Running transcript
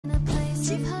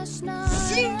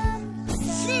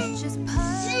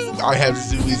I have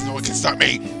zoomies, no one can stop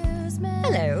me.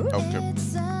 Hello. Okay.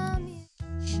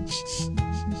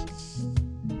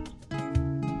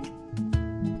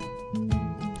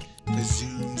 The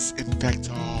zooms infect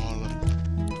all.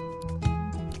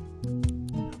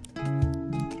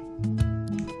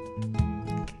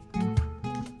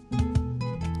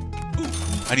 Ooh,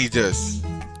 I need this.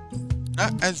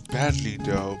 Not as badly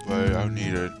though, but I'll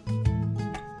need it.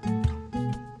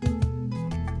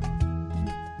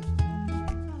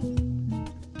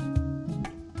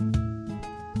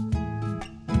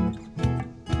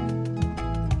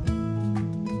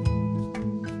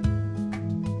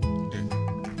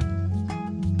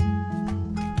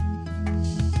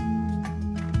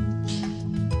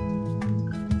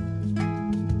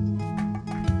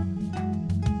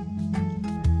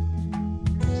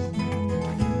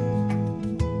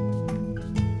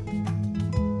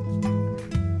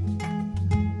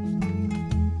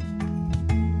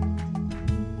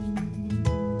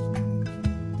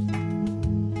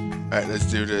 Alright, let's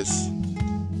do this.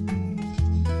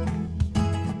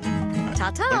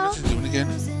 Ta-ta. What was I doing again?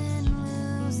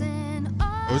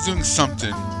 I was doing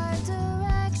something.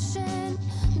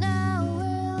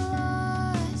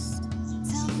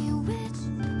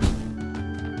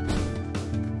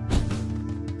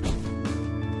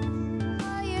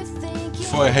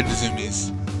 Before I head to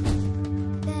Zoomies.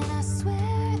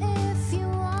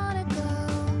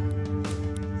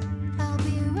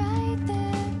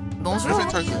 Bonjour.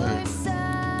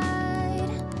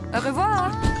 Au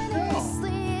revoir. Oh.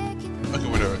 Okay,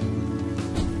 whatever.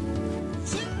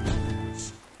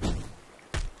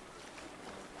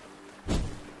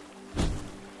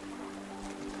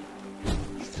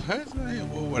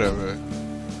 Well, whatever.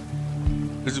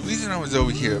 There's a reason I was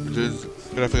over here,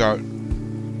 but I forgot.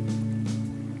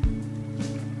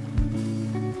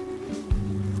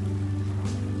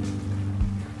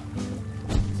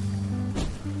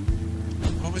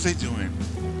 What was I doing?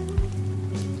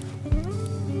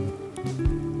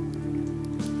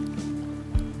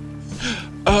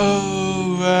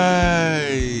 Oh,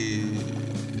 right.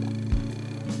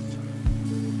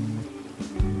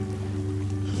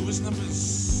 Who was number...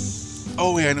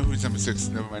 Oh, yeah, I know who's number 6.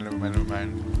 Never mind.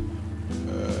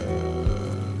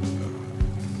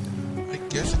 I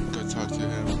guess I can go talk to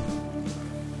him.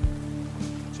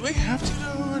 Do I have to,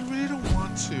 though? I really don't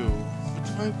want to.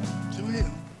 But do I...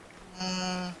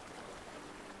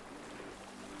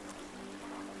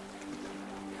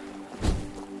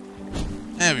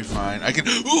 That'll be fine. I can...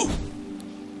 Ooh!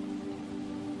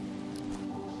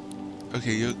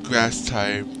 Okay, you're grass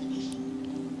type.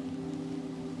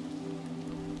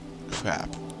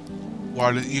 Crap.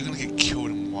 Water, you're gonna get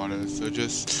killed in water, so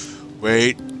just...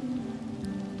 Wait.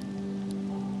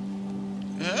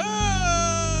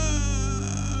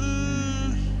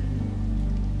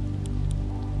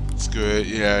 It's good,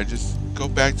 yeah, just go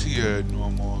back to your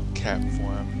normal cat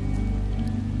form.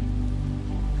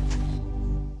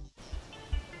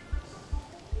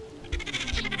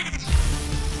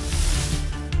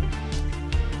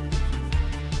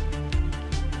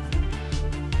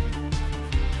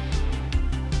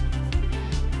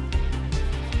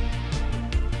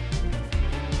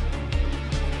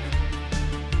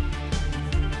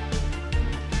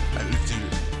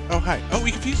 Oh, hi. Oh,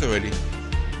 we confused already.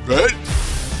 What?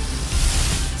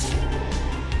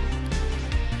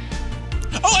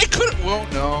 Oh, I couldn't. Well,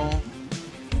 no.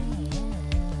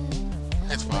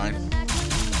 That's fine.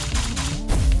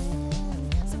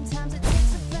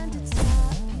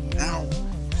 Ow.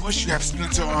 Of course you have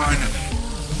Splinter on.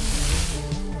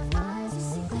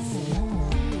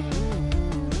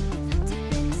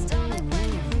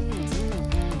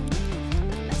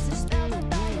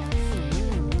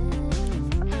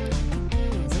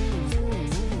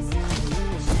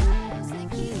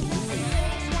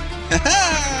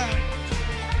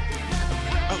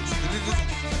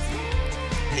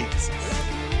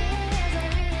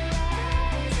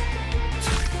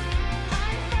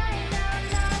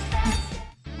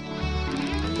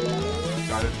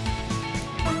 Got it.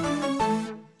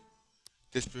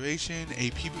 Desperation,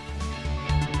 AP.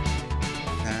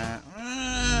 Nah.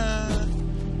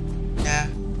 Yeah.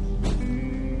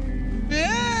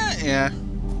 Yeah.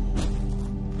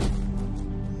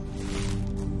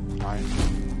 Fine.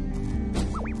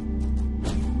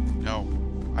 No,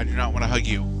 I do not want to hug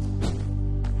you.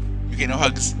 You get no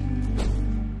hugs.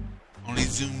 Only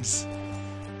zooms.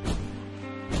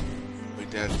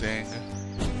 With that thing.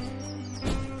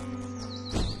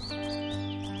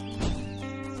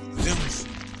 Zooms.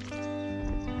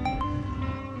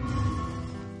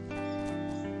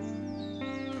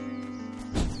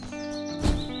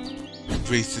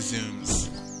 embrace the zooms.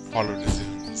 Follow the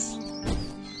zooms.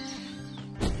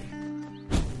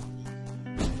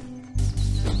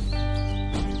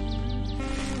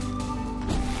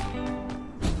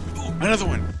 Ooh, another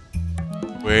one.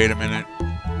 Wait a minute.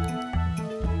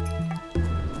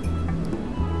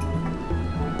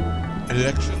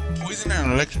 Poison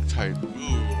and electric type. Ooh.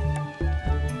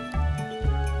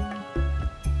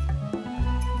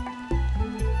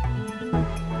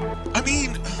 I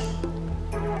mean,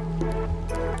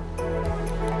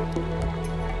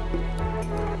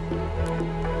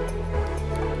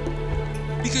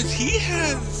 because he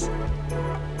has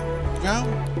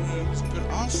ground beams, but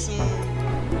also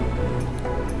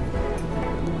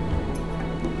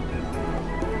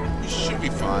we should be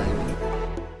fine.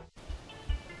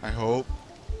 I hope.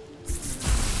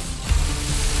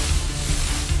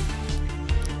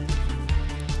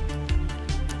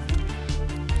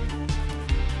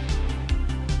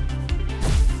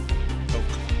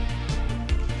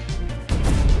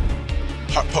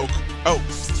 Hot poke. Oh,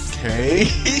 okay.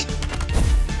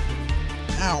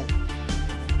 Ow.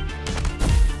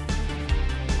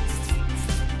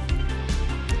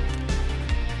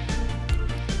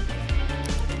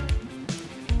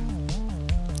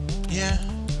 Yeah,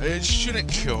 it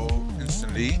shouldn't kill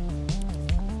instantly,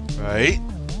 right?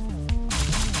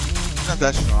 It's not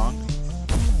that strong.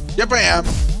 Yep, I am.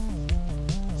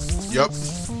 Yep.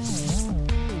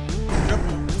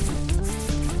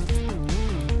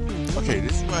 Okay,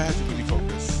 this is where I have to really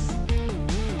focus.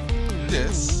 Do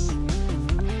this.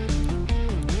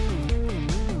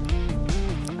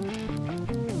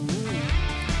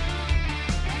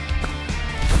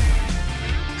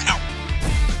 Ow!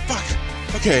 Fuck!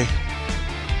 Okay.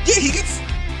 Yeah, he gets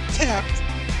tapped.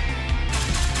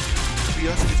 He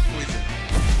also gets poisoned.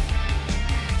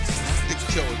 He gets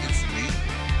killed instantly.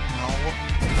 No.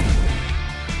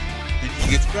 And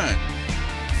he gets burned.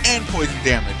 And poison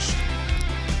damaged.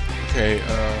 Okay,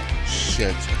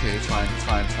 shit. Okay, it's fine, it's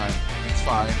fine, it's fine. It's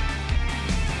fine.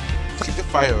 Let's keep the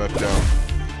fire up, though.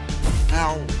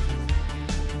 Ow.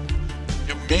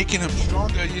 You're making him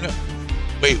stronger, you know.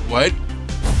 Wait, what?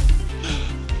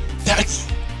 That's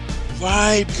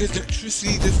right, because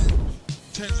electricity doesn't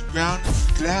turn ground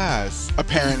into glass,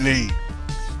 apparently.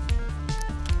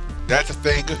 That's a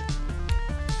thing.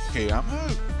 Okay, I'm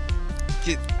gonna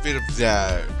get rid of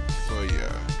that for you.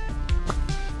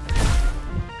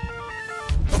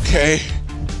 Okay.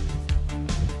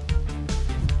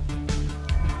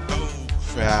 Oh,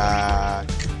 crack.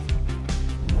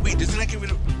 Wait, doesn't that get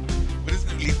rid of... What does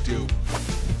New Leaf do?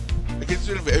 It gets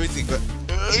rid of everything, but...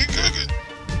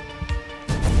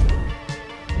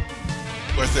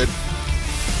 Worth it.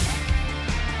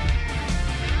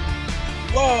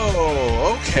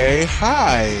 Whoa, okay,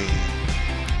 hi.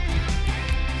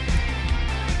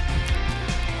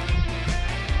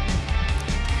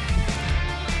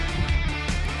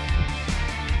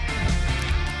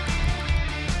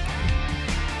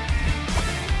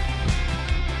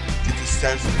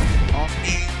 That's off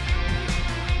me.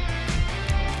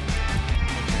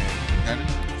 Okay, not an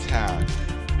attack.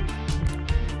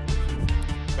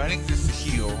 Fighting this to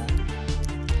heal.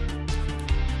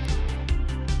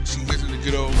 She gets in the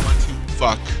good old 1-2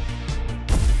 fuck.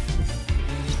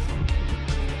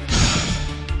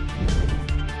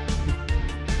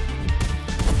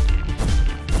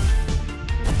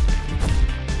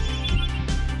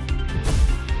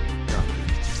 Yeah.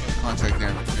 Contact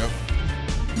damage, yep.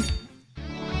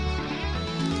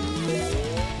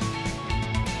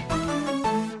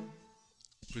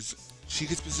 She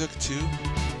gets berserk too?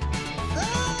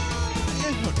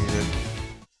 Yeah, don't need it.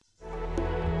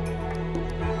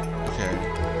 Okay.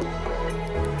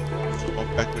 So I'll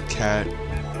back with Cat.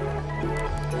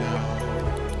 Now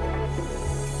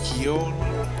heal.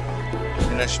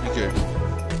 And that should be good.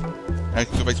 I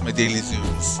can go back to my daily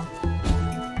zooms.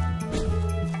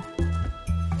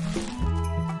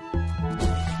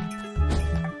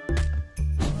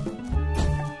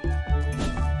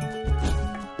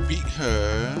 Beat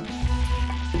her.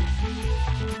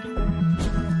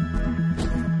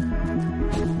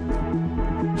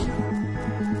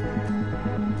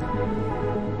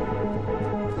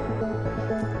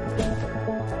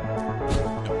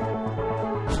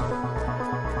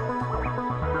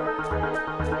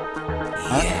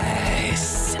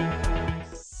 Yes.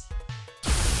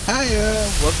 Hiya,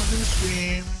 welcome to the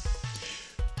stream.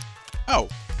 Oh,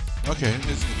 okay,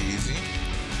 this is gonna be easy.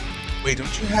 Wait,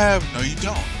 don't you have? No, you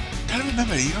don't. Gotta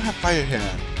remember, you don't have fire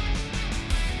hand.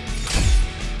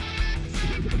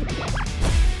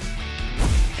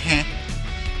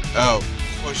 Oh,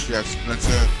 of course you have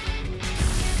Splinter.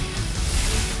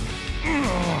 I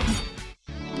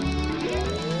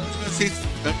was gonna just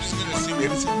gonna assume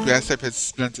if it's a grass type has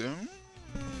splinter.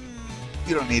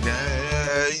 You don't need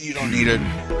it. You don't need it.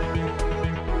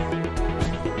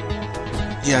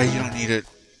 Yeah, you don't need it.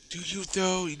 Do you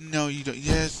though? No, you don't.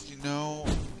 Yes, you know.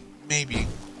 Maybe.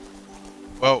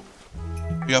 Well,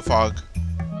 we got fog.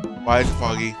 Why is it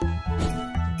foggy?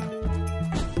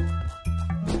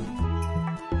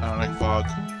 I don't like fog.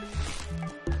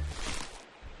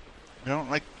 I don't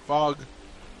like fog.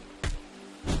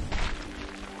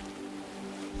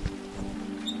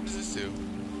 What does this do?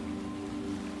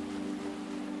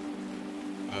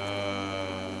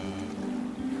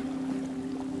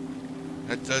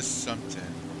 That does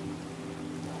something.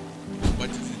 What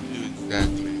does it do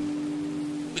exactly?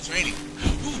 It's raining.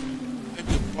 Ooh,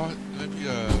 might be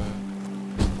a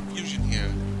fusion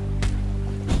here.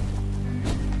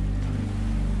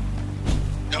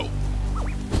 No.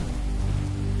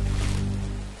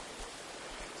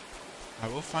 I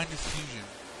will find this fusion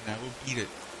and I will beat it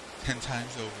 10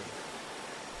 times over.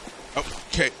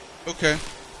 Okay. Okay.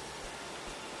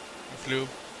 I flew.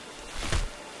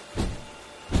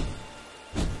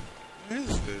 Where is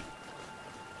it?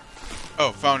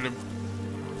 Oh, found him.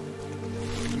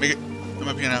 I can make it. I'm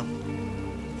up here now.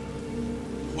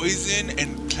 Poison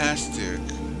and plastic.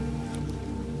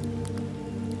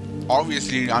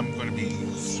 Obviously, I'm going to be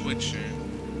switching.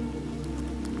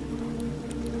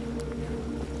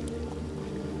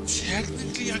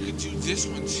 Technically, I could do this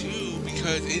one too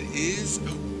because it is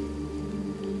a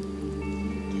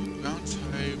ground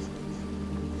type.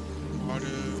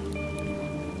 Water.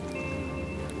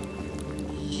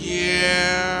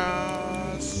 Yes.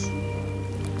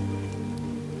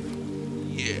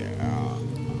 Yeah.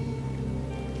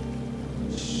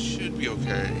 Should be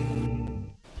okay.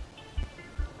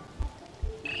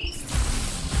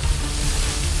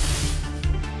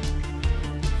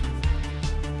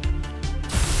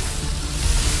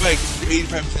 Like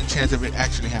 85% chance of it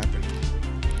actually happening.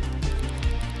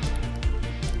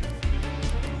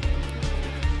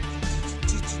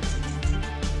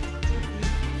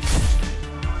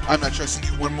 I'm not trusting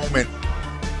you one moment.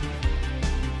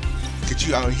 Get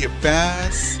you out of here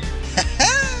fast.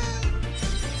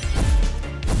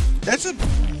 That's a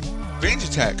range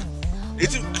attack.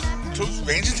 Is it close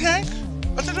range attack?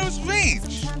 I thought that was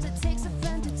range.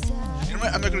 You know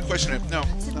what? I'm not gonna question it. No,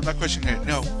 I'm not questioning it.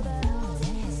 No.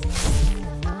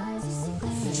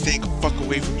 Stay the fuck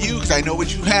away from you because I know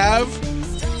what you have.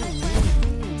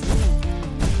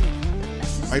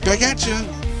 Right back at you.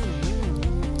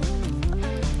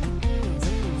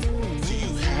 Do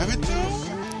you have it though?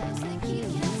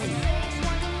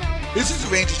 This is a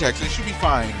range attack, so it should be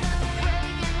fine.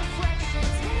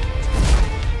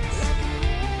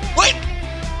 What?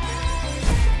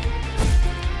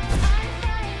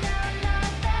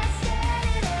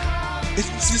 Is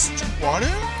resistant to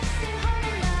water?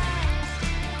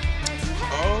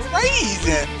 Alrighty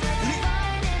then.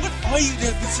 What are you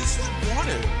that resistant to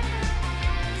water?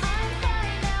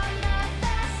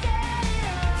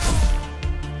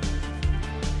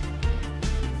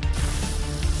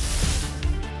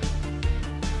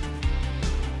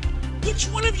 Which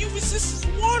one of you resists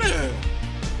water?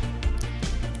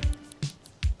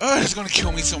 Oh, it's gonna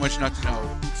kill me so much not to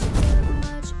know.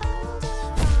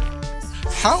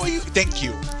 How are you? Thank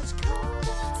you.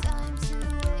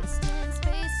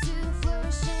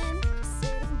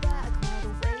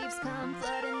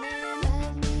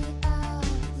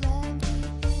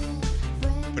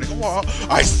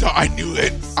 I knew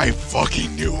it. I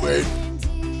fucking knew it.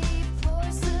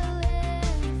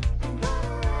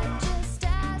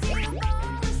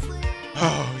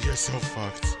 Oh, you're so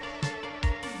fucked.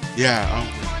 Yeah, I'm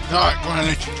not gonna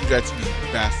let you do that to me,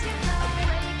 you bastard.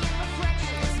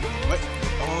 What?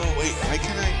 Oh, wait, why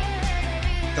can I?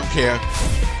 Don't care.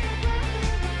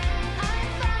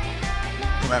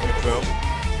 Come at me, bro.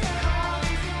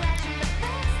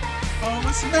 Oh,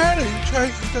 what's the matter? You thought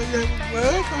that would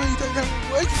work? Oh, you thought that would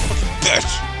work? You fucking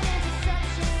bitch!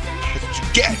 That's what you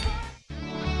get!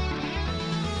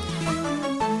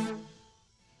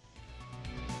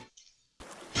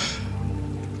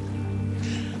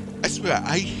 I swear,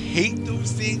 I hate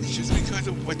those things just because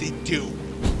of what they do.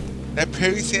 That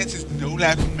parry stance is no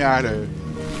laughing matter.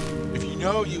 If you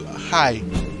know, you... Hi.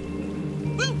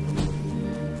 Woo!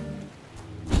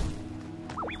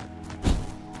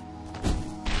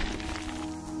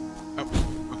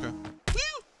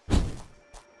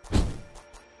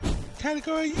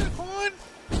 Category unicorn.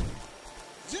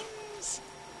 Zooms.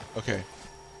 Okay.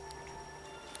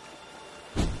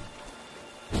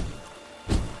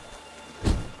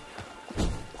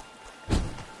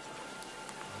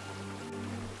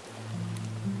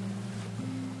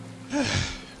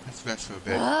 That's relax for a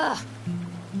bit.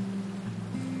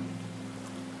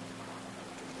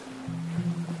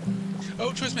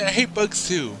 Oh, trust me, I hate bugs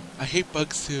too. I hate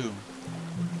bugs too.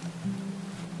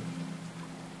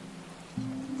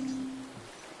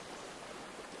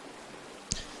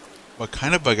 What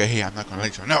kind of bug I hate, I'm not gonna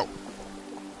let you know.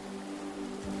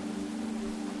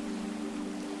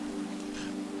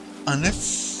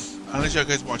 Unless y'all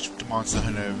guys watch the Monster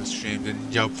Hunter stream,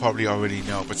 then y'all probably already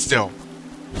know, but still.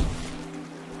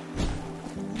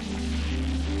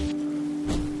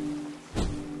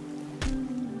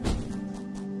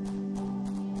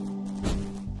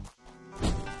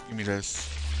 Give me this.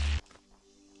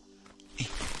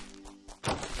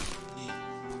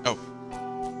 Oh.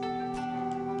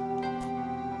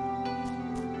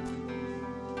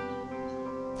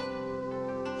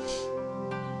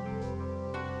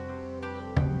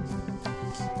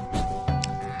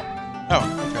 Oh,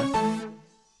 okay.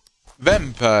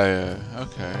 Vampire.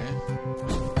 Okay.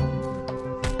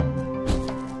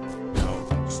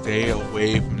 No, stay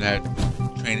away from that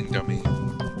training dummy.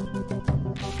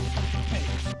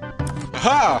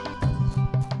 Aha!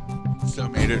 Still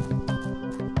made it.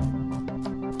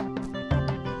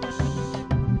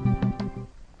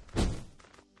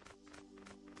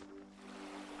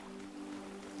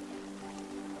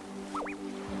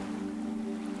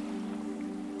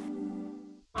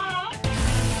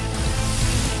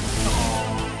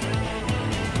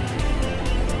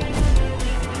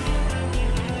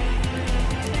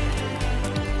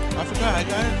 I forgot, I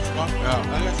got swapped out. I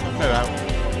got swapped that out.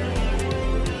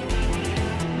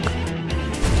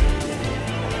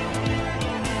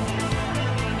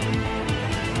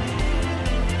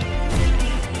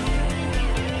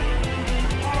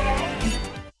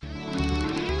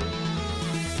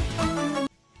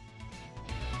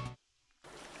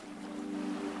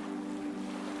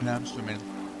 Now I'm swimming.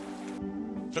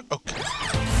 Okay.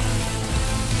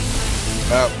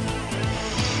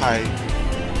 Hi.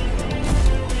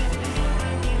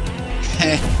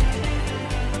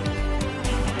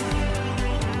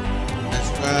 That's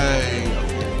right.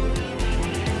 Okay.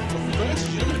 Well, first,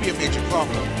 you're gonna be a major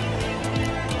problem.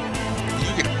 You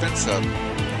get a fence up.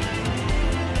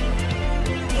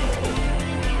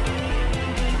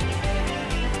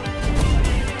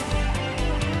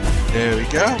 There we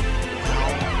go.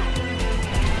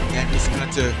 And I'm just going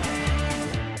to...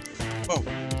 Oh,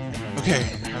 okay,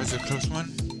 that was a close one.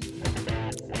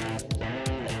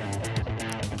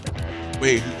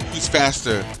 Wait, who's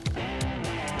faster?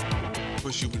 Of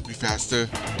course you would be faster.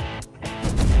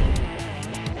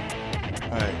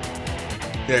 Alright.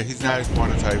 Yeah, he's not his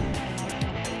water type.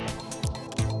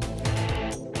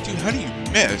 Dude, how do you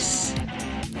miss?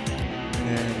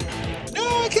 And... No,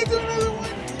 I can't do another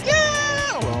one!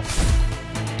 Yeah! Well.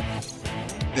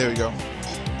 There we go.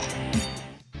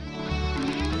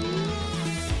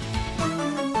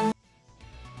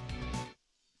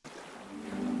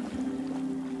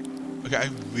 Okay, I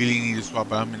really need to swap,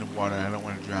 but I'm in the water and I don't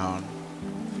want to drown.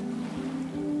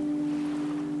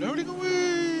 Loading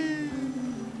away!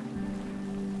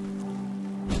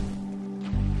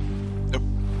 Nope.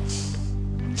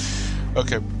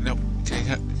 Okay, nope.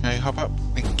 Can I hop up?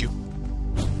 Thank you.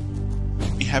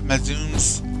 Let me have my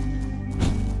zooms.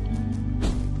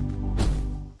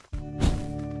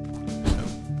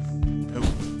 Nope. Nope.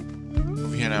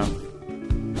 Over here now.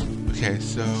 Okay,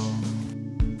 so... I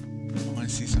want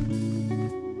to see something.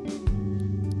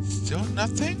 Still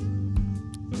nothing?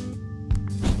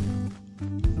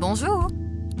 Bonjour.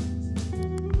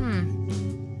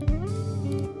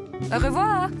 Au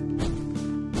revoir.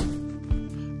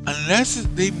 Unless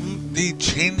they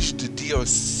changed the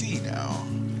DLC now.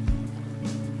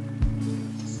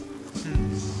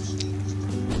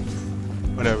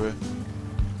 Whatever.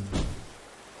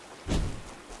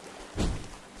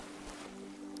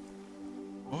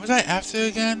 What was I after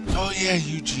again? Oh yeah,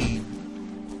 Eugene.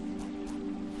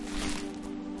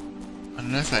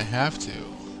 Unless I have to.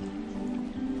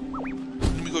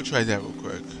 Let me go try that real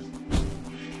quick.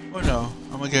 Oh no,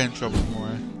 I'm gonna get in trouble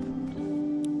more.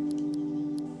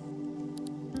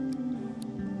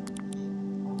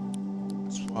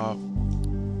 Swap.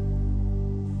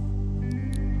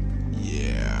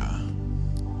 Yeah.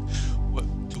 What?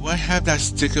 Do I have that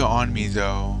sticker on me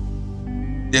though?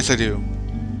 Yes, I do.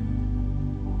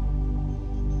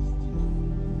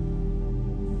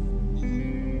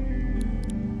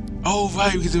 Oh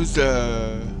right, because it was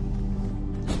the...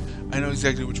 I know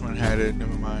exactly which one had it,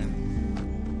 never mind.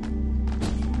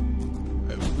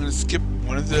 I'm gonna skip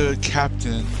one of the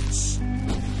captains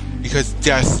because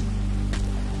death.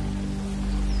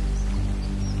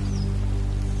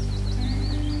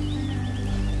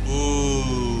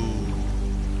 Ooh.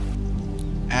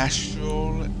 Astro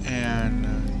neutral and...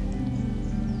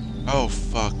 oh,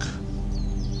 fuck.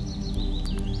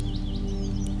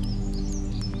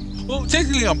 Well,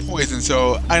 technically I'm poisoned,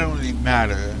 so I don't really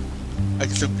matter. I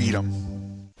can still beat him.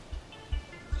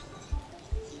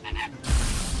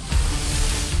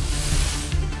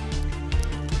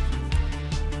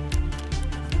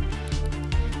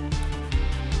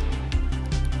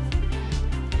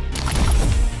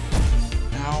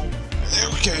 Now,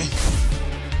 okay.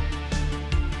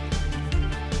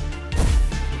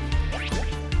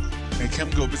 Make him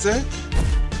go berserk.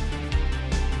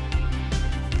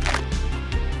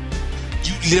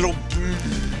 Little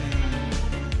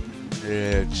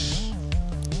bitch.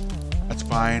 That's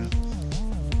fine.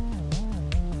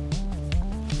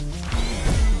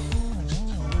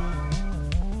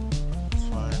 That's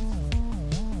fine.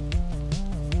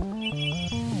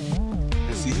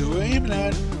 Let's see who we're aiming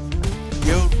at.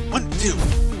 Yo, 1, 2.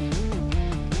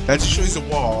 That destroys the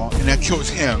wall, and that kills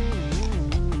him.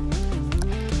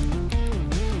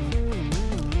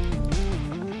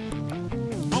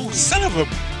 Oh, son of a...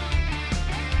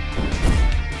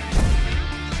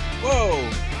 whoa!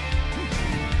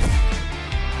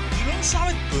 You know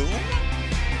Sonic Boom?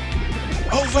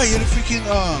 Oh right, you're the freaking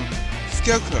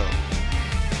Scarecrow.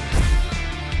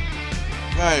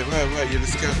 Right, you're the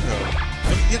Scarecrow.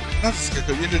 You're not the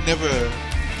Scarecrow, you're the Never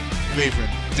Raven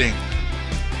thing.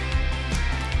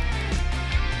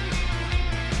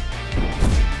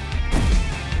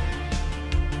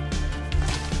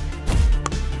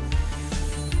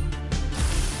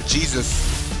 Jesus.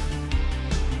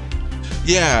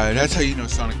 Yeah, that's how you know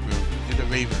Sonic Boom. You're the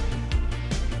Raven.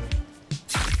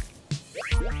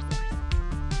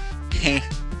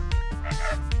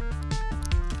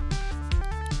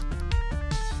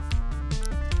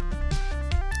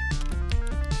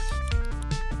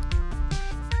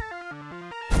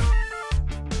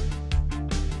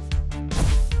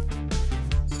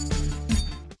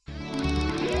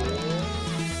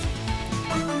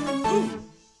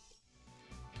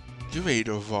 You're ready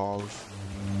to evolve.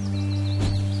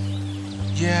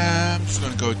 Yeah, I'm just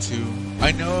gonna go 2.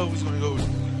 I know I was gonna go,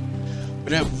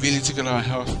 but that really took a lot of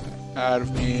health out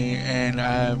of me, and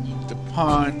the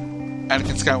pawn,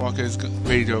 Anakin Skywalker, is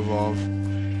ready to evolve.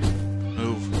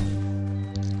 Move.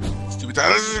 Stupid.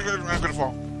 I'm gonna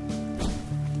fall.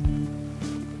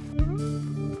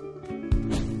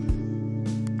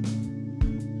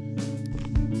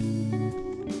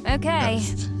 Okay.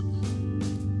 Next.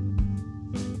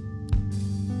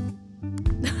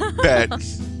 Bet.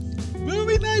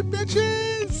 Movie night,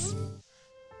 bitches!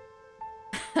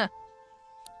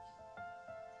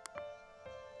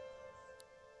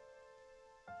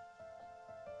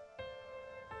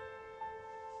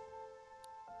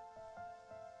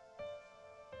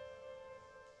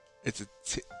 It's a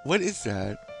what is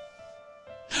that?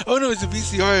 Oh no, it's a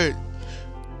VCR.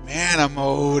 Man, I'm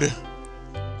old.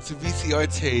 It's a VCR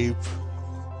tape.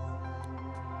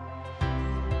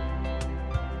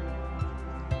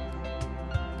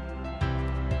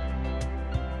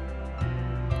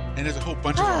 And there's a whole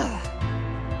bunch of them.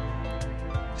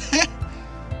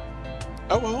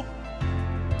 Oh well.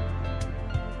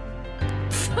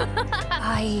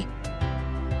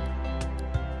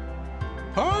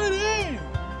 Party!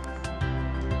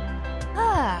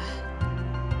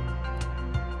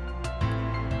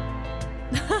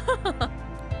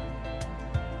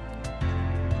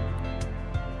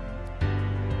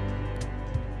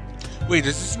 Wait,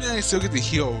 does this mean I still get the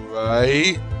heal,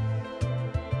 right?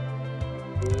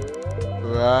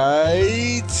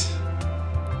 Right?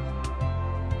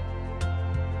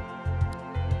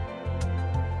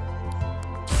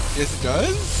 Yes, it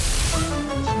does?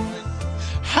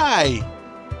 Hi!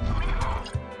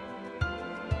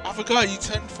 I forgot you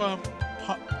turned from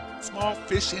small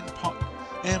fish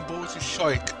and bowl to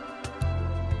shark.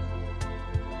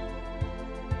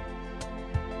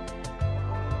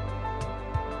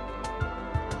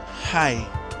 Hi.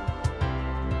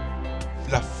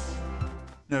 Fluff.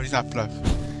 No, he's not Fluff.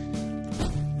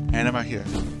 And I'm out here.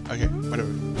 Okay,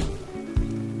 whatever.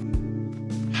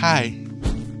 Hi.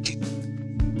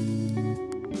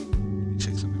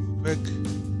 Check something real quick.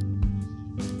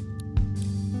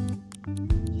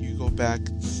 You go back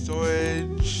to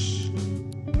storage.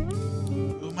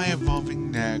 Who am I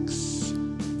evolving next?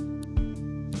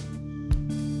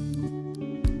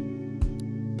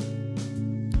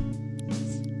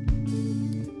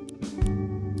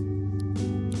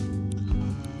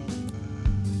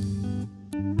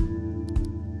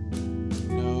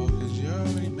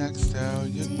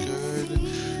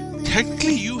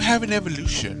 Technically, you have an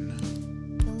evolution.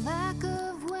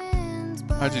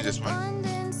 I'll do this one.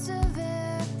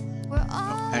 Oh,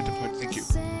 I had to put, thank you.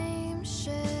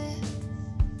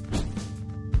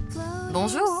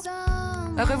 Bonjour.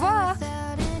 Au revoir.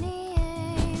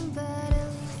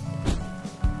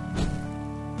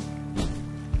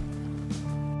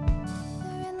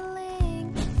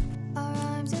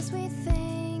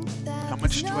 How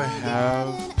much do I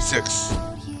have? 6.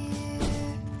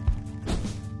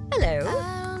 Hello.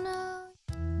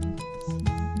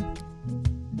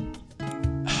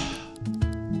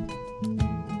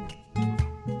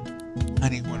 I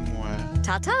need one more.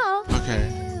 Ta-ta. Okay.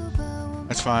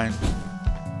 That's fine.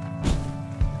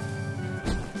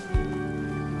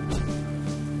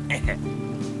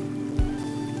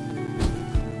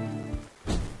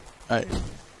 Alright.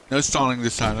 No stalling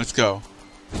this time. Let's go.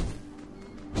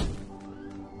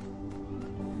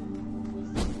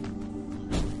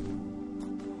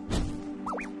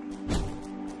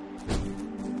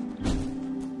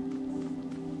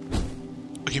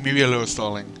 Okay, maybe a little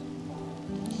stalling.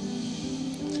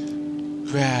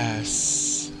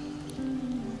 Grass.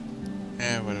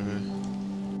 Eh, whatever.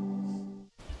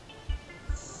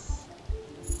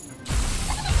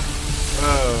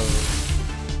 Oh.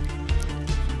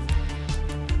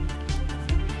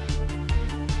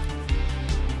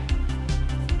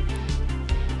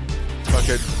 Fuck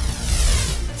it.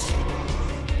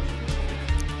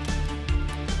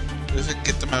 Let's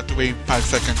get them out the way in 5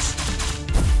 seconds.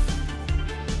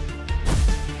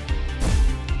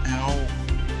 Ow.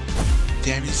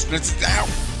 Damn, he splits it out.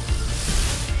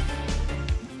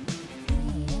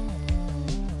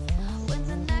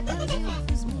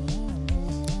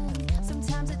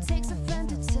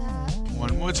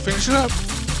 One more to finish it up.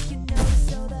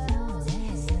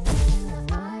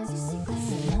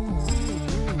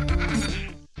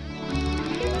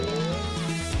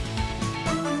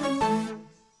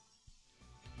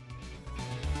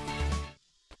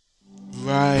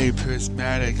 Right,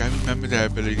 prismatic. I remember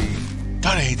that ability.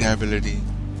 God, I hate that ability.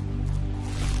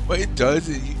 What it does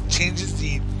is it changes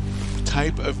the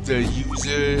type of the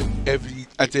user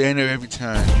at the end of every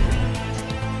turn.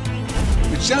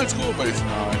 Which sounds cool, but it's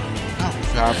not. Oh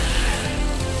crap.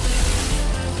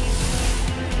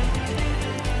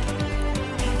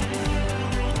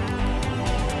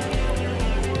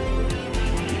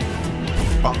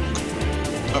 Bonk.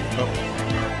 Up, up.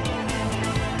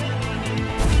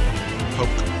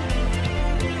 Poke.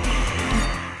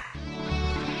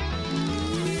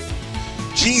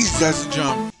 Jeez, that's a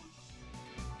jump.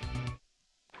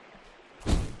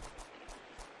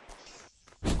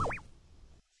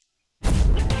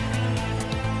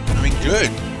 I mean,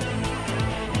 good.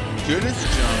 Good as a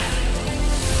jump.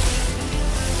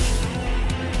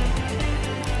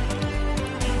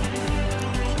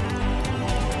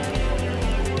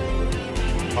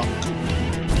 Punk.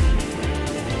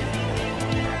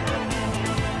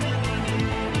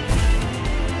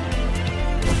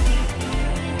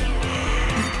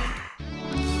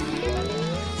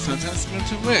 Sometimes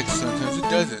Splinter works, sometimes it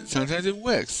doesn't, sometimes it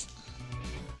works.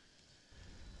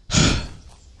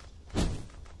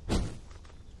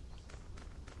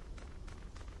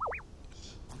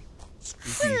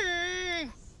 Spooky.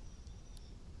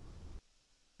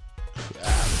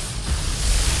 Crap.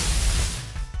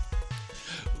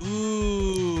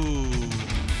 Ooh.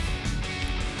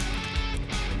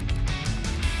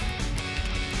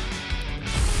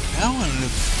 That one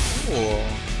looks cool.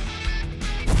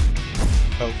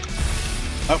 Poke.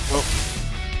 Up, oh.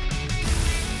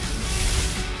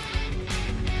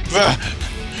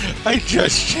 I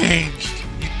just changed,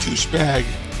 you douchebag.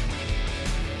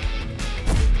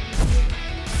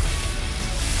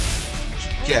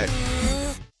 Get.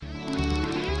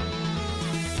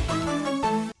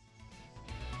 I'm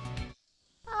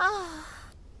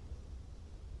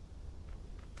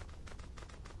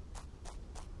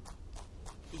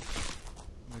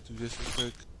gonna do this real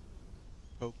quick.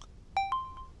 Poke.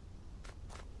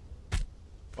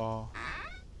 Ball.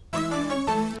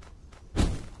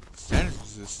 Status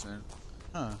resistant.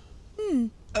 Huh.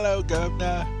 Hello,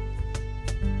 Governor.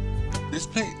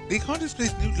 They called this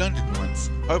place New London once.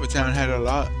 Harbortown had a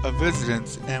lot of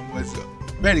residents and was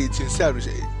ready to establish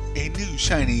a new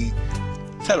shiny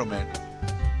settlement.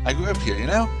 I grew up here, you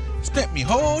know? Spent me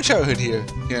whole childhood here,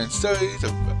 hearing stories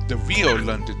of the real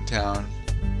London town.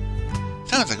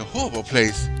 Sounds like a horrible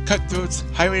place. Cutthroats,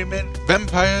 highwaymen,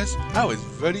 vampires. I was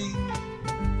really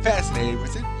fascinated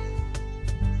with it.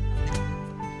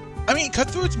 I mean,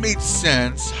 cutthroats made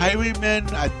sense. Highwaymen,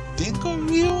 I think, are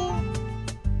real.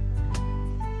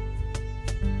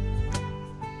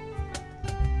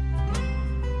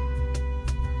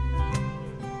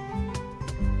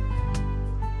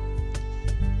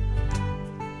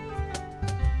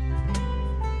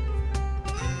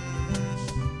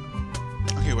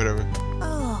 Okay, whatever.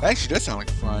 Actually, that sounds like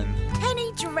fun.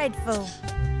 Penny Dreadful.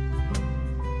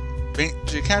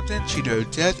 Ranger Captain Cheeto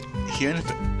Death here in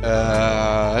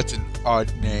that's an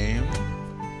odd name.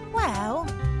 Well...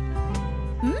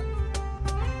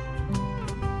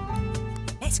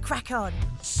 Let's crack on.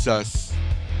 Sus.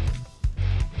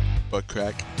 Butt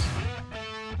crack.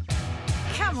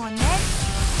 Come on, then.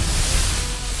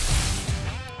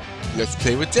 Let's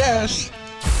play with Dash.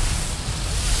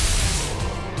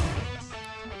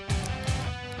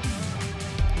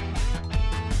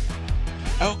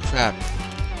 Oh crap.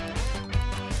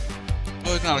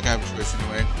 Oh, it's not like I have a choice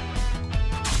anyway.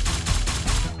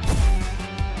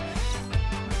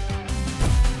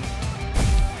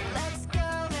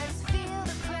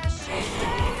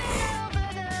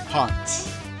 Haunt.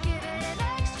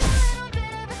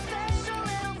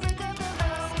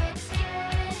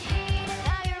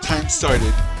 Time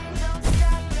started.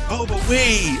 Oh, but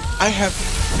wait! I have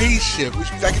spaceship,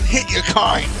 which means I can hit your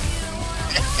kind!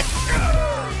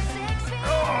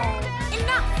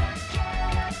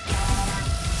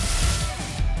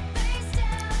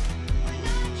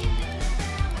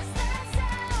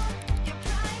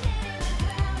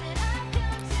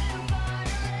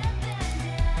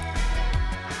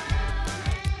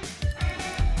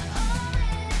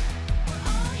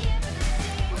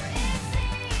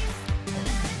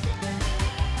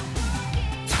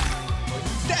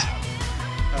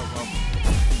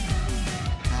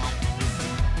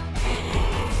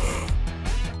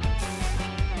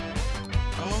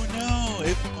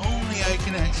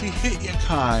 Hit your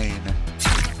kind.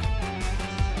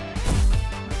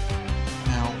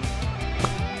 Ow.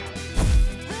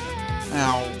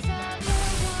 Ow.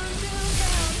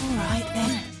 Alright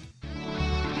then.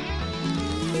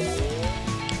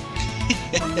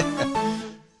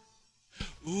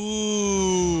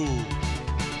 Ooh.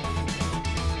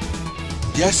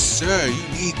 Yes, sir, you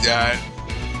need that.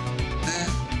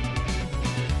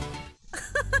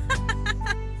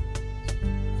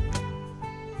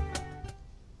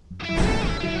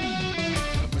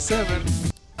 Number 7.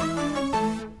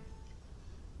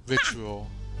 Ritual.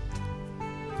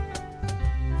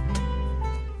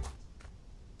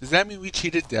 Does that mean we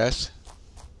cheated death?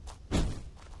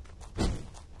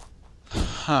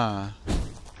 Huh.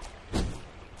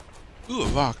 Ooh, a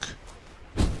rock.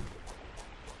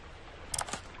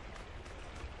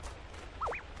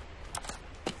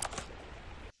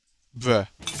 Bruh.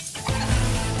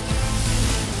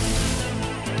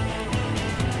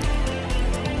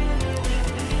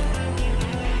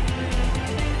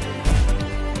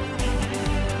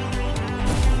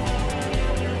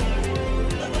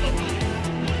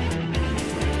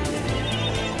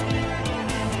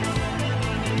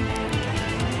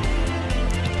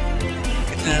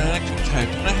 No,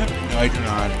 I do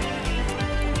not.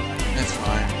 That's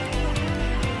fine.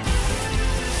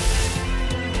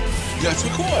 Let's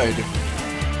record.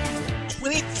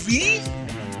 23?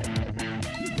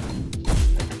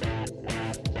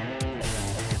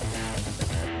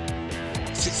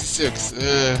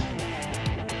 $66.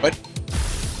 What?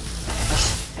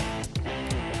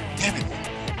 Damn it.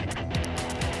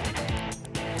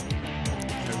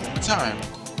 One more time.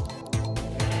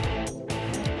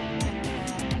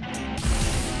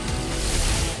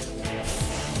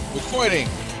 Recording.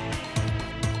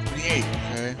 28,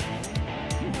 okay.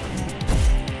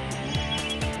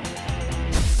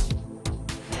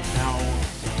 Now,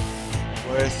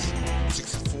 worth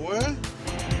 64?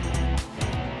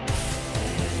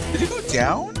 Did it go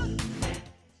down?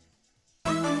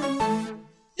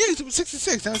 Yeah, it was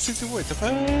 66, now it's 64. What the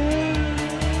fuck?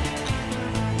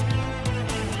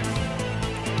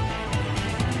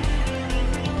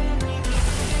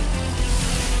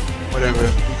 Whatever,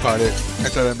 we caught it.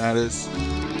 That's all that matters.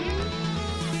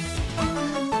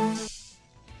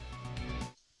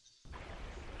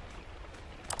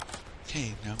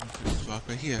 Okay, now I'm gonna put this rock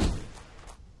right here.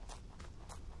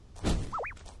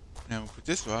 Now I'm gonna put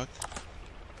this rock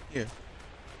here.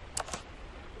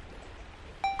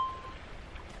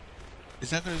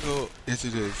 It's not gonna go. Yes,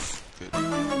 it is. Good.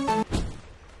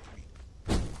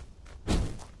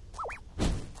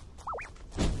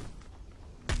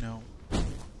 No.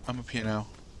 I'm up here now.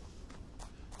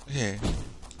 Okay.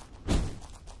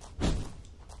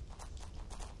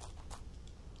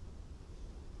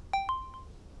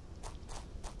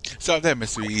 Solve that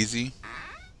mystery easy.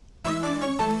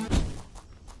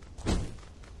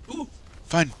 Ooh,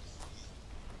 fun.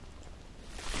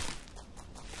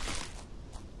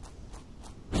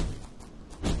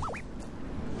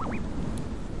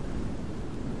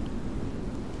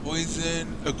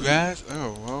 Poison, a grass.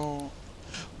 Oh, well.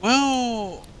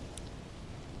 Well.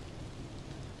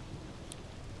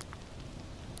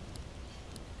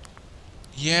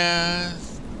 Yeah.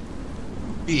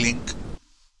 The link.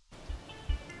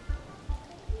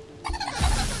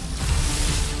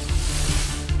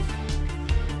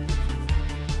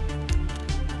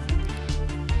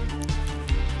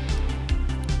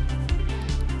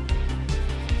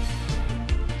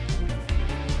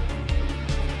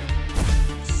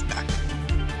 Smack.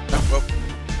 Oh, oh.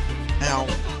 Ow.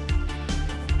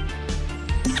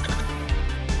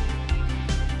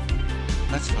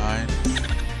 That's fine.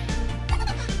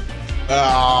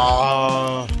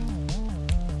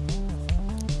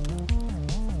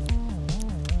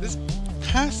 This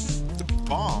passes the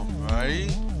bomb, right?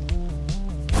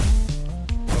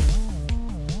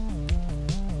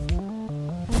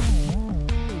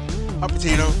 Hot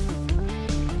potato.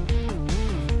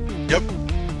 Yep.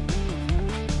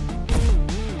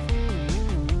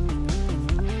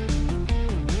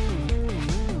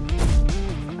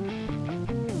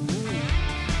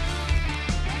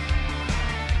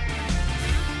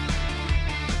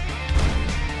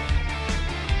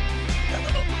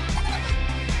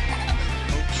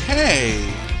 Okay.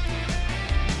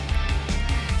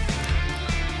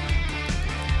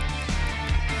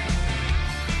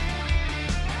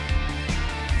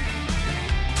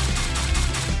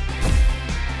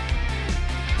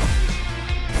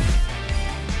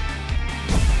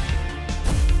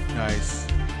 Nice.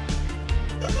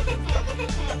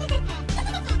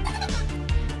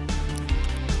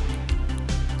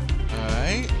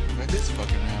 Alright, got this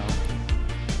fucking hell.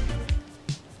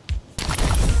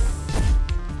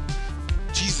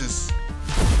 Jesus.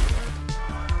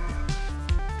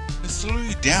 Let's slow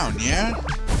you down, yeah?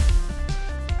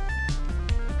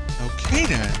 Okay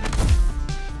then.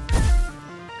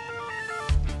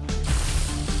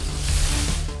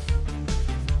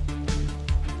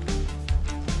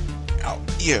 Ow,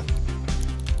 yeah.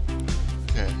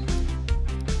 Okay.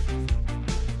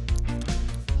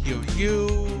 Heal you.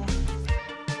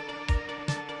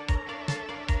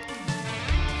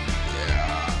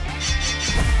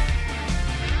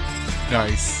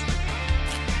 Nice.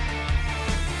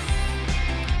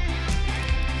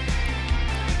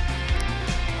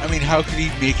 I mean, how could he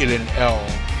make it an L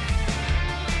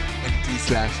and 3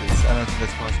 slashes? I don't think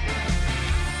that's possible.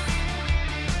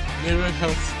 Mirror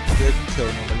health doesn't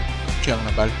kill nobody. Kill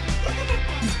nobody.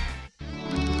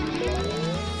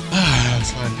 Ah, that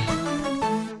was fun.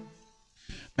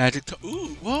 Magic to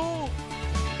ooh, whoa.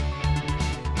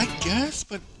 I guess,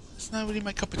 but it's not really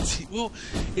my cup of tea. Well,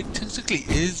 it technically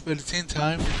is, but at the same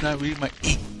time, it's not really my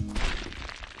eat.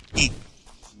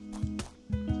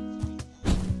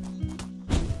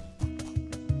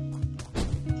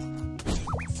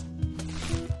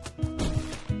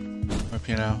 Up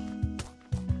here now.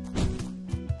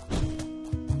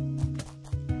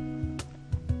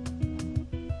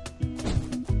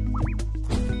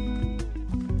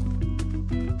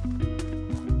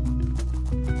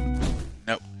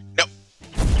 Nope. Nope.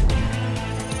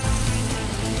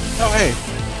 Oh, hey.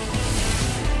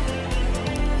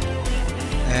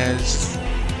 And it's just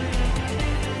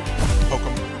poke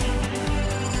him.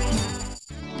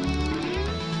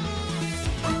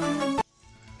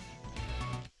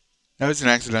 That was an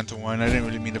accidental one. I didn't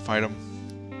really mean to fight him.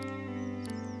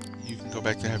 You can go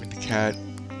back to having the cat.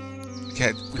 The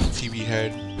cat with the TV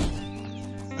head.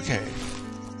 Okay.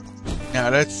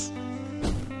 Now that's...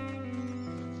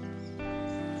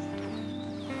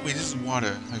 Wait, this is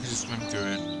water. I can just swim through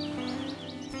it.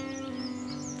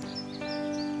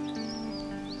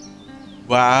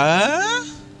 What?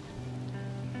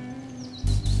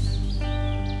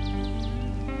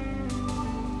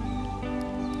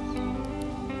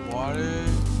 Water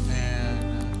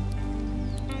and...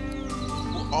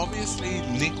 Well, obviously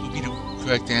Link would be the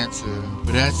correct answer,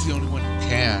 but that's the only one who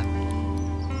can.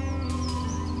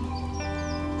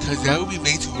 Because that would be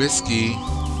way too risky.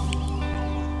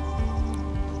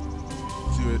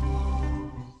 Do it.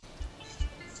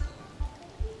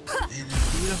 And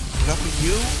put up with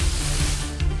you?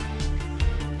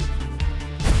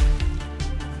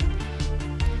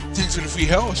 Thanks for the free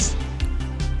house.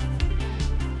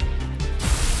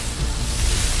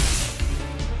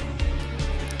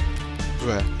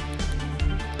 Right.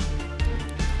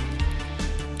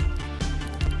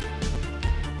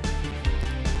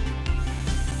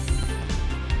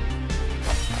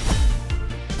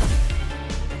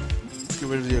 Let's get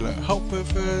rid of the help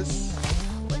purpose.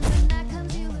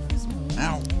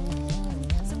 Ow.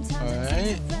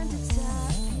 Alright.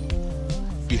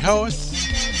 Free house.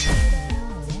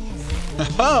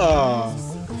 Haha!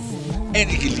 And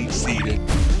he leaves seated.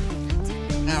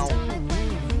 Ow.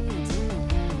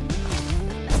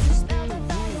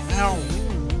 Ow.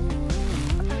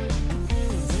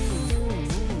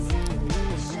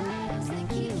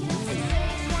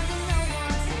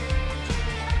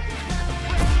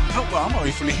 I'm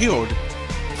already fully healed.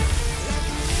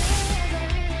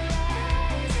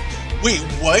 Wait,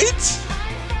 what?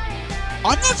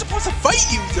 I'm not supposed to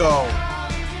fight you, though.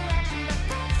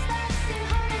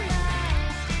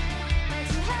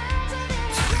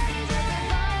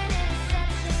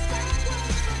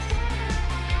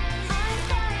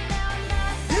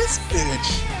 This bitch.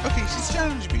 Okay, she's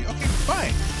challenging me. Okay,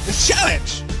 fine. Let's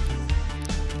challenge.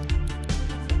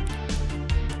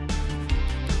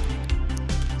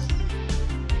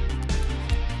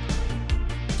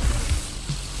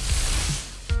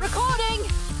 Recording.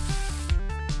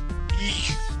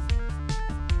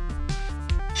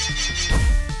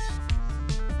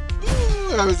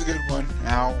 Ooh, that was a good one.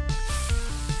 Ow.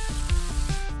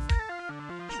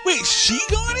 Wait, she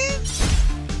got it?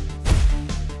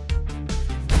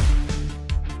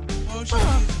 Oh, she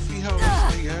needs to see how it is,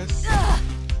 I guess.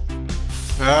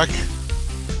 Back.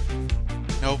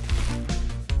 Nope.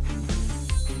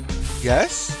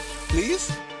 Yes?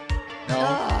 Please?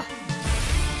 No.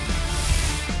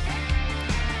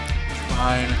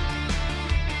 Fine.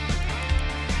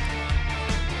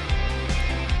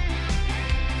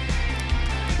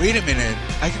 Wait a minute.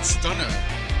 I can stun her.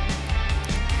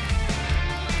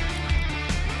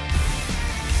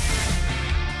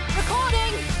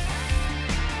 Recording.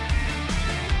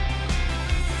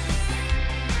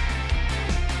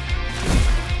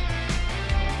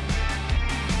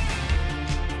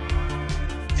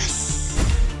 Yes.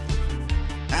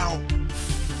 Ow.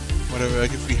 Whatever, I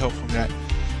get free help from that.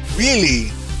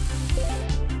 Really?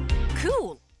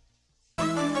 Cool.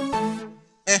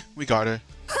 We got her.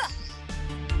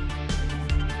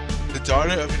 The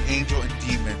daughter of an angel and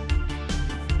demon.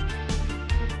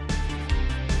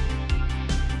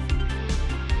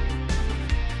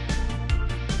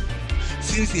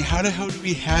 Seriously, how the hell do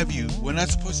we have you? We're not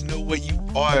supposed to know what you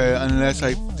are unless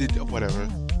I did whatever.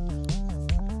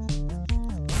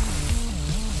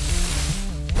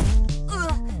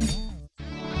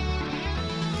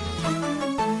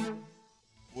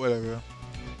 Whatever.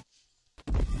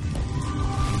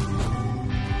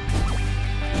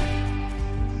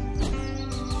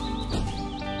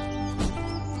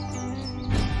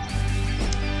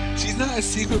 She's not a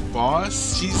secret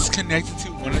boss. She's connected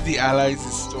to one of the allies'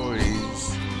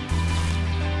 stories.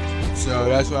 So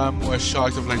that's why I'm more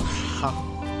shocked of like, huh.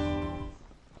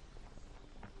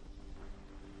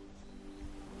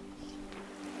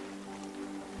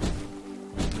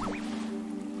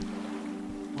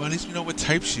 Well, at least we know what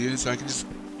type she is, so I can just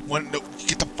want no,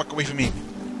 get the fuck away from me.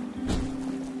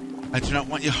 I do not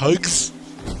want your hugs.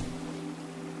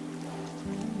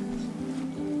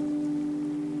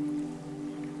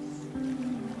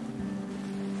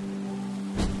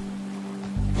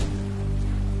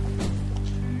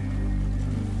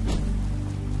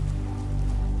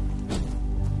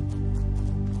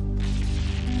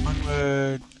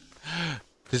 Onward.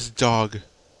 This dog.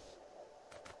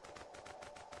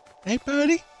 Hey,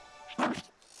 buddy.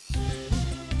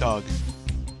 Dog.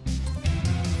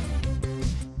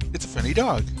 It's a friendly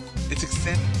dog. It's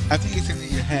after you extend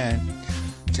your hand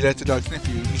to let the dog sniff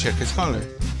you, you check his collar.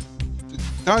 The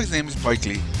dog's name is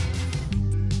Barkley.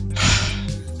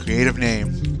 Creative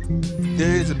name.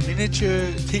 There is a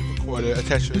miniature tape recorder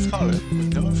attached to his collar,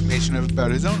 with no information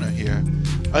about his owner here,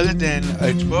 other than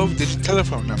a 12-digit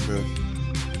telephone number.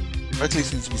 Barkley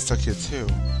seems to be stuck here too.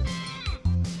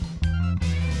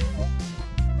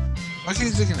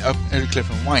 Barkley's looking up at the cliff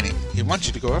and whining. He wants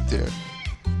you to go up there.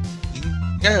 You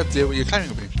can get up there with your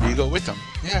climbing ability. You go with them.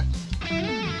 Yeah.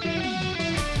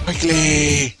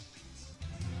 Barkley!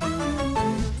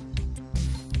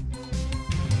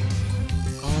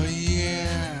 Oh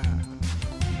yeah.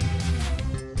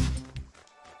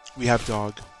 We have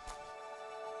dog.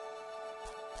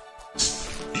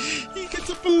 He gets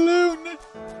a balloon.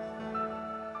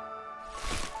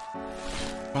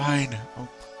 Fine. Oh.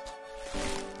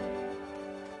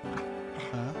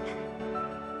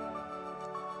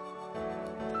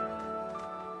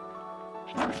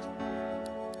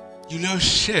 You know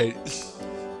shit.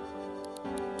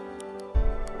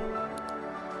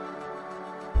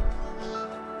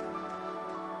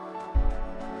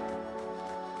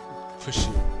 Push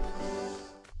you.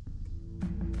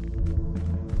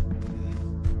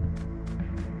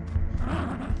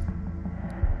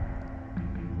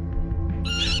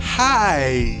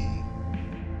 Hi.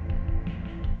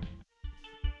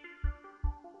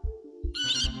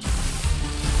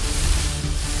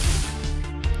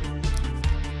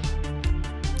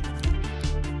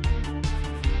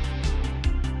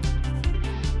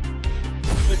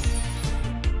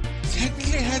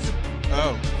 Technically it has a...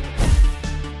 Oh.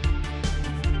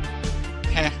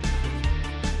 Heh.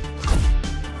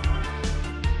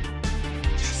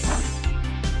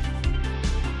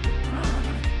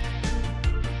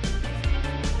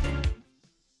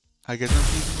 I guess I'm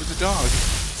feeding with the dog.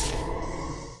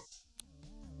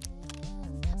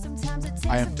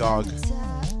 I am dog.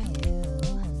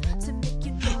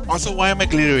 Also, why am I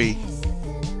glittery?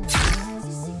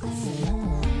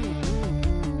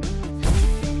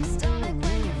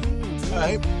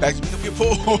 Alright, back to pick up your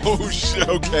pole. Oh shit,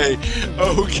 okay.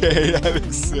 Okay, that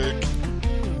looks sick.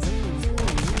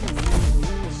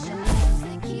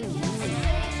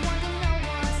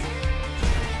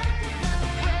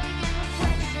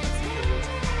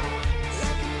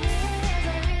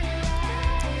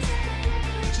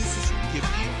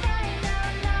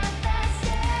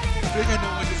 I think I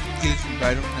know what this one gives me, but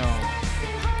I don't know.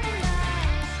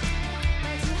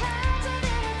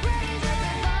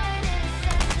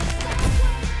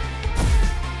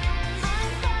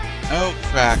 Oh,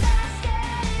 crack.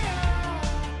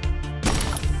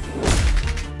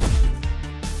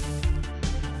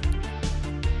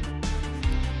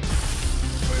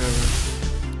 Whatever.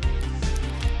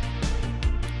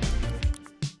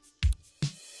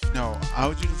 No,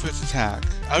 I'll do the first attack.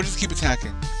 I'll just keep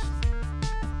attacking.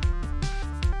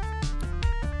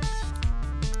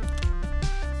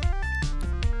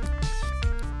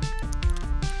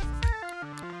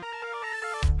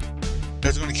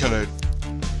 That's gonna kill it.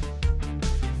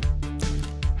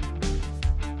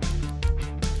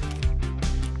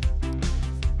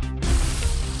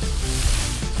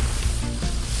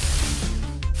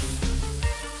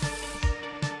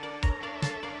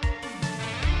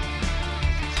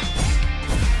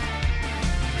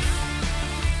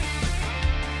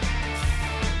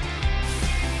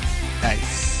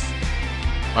 Nice.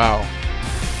 Wow.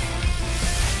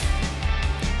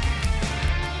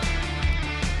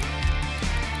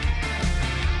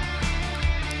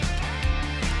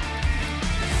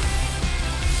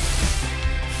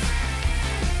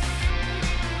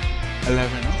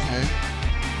 Okay.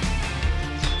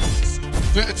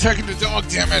 Quit attacking the dog,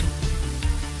 damn it!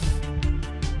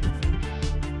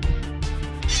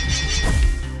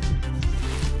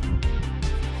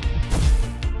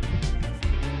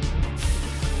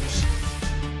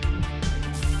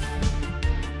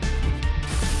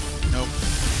 Nope.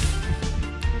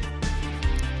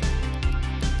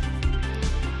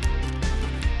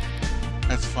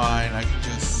 That's fine, I can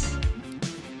just...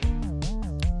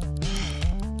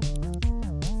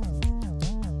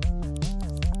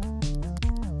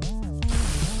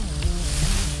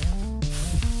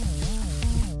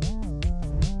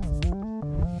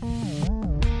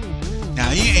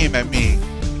 Now you aim at me.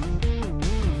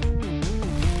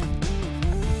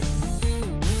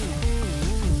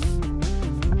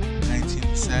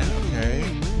 Okay.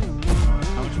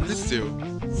 How much will this do?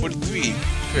 43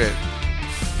 crit.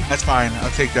 That's fine.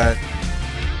 I'll take that.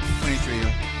 23.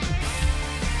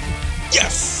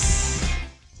 Yes!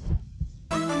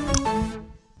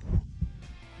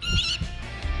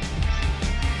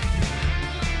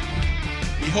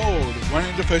 Behold, one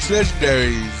of the first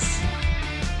legendaries.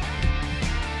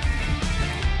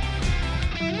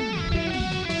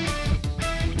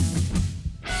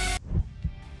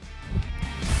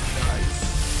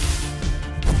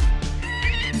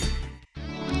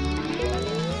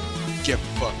 Get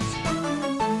fucked.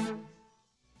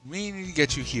 We need to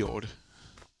get you healed.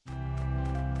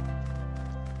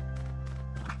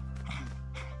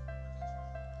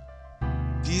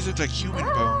 These look like human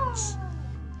bones.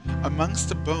 Amongst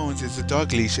the bones is a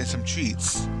dog leash and some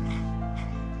treats.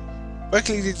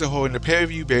 Buckley digs a hole and the pair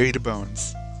of you bury the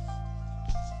bones.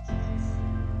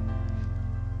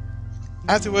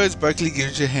 Afterwards, Buckley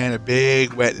gives your hand a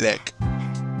big wet lick.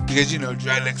 Because you know,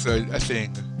 dry licks are a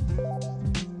thing.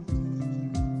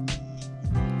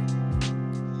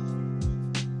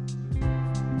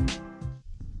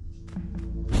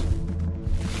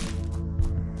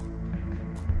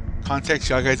 Context,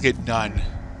 y'all guys get none.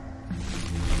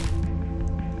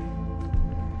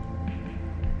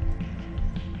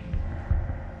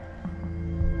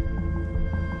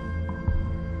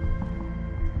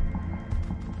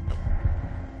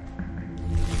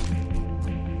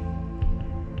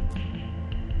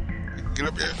 Get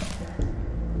up here.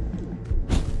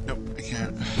 Nope, I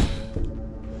can't.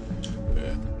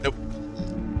 Nope.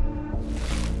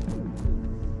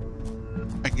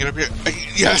 I can get up here.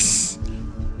 Yes!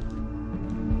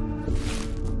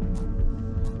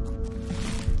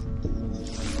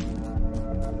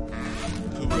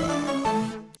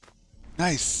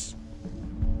 Nice.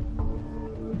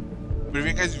 But if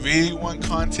you guys really want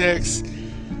context,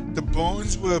 the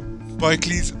bones were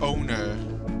Buckley's owner.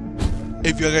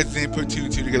 If you guys didn't put two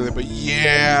and two together, but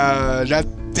yeah, that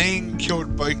thing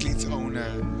killed Buckley's owner.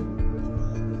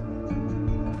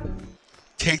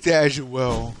 Take that as you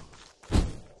will.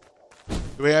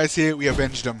 The way I see it, we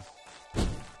avenged him.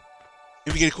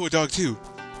 get a cool dog too.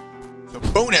 So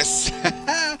bonus.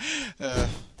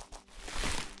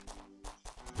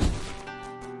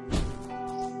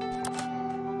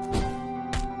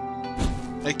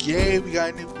 Like, yay, we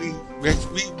got a new, we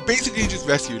basically just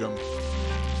rescued him.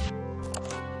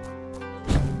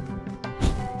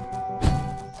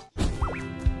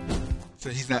 So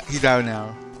he's out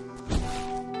now.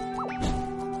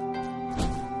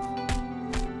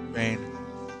 Rain.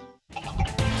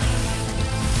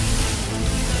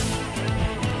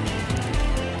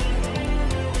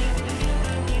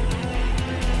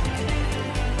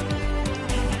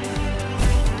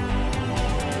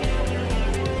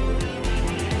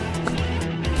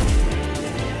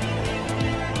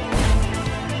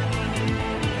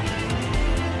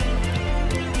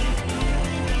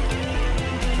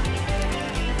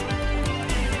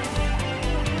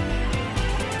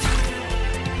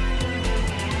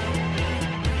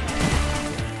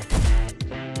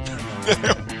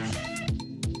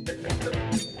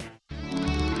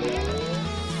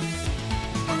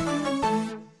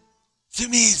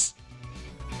 Zoomies!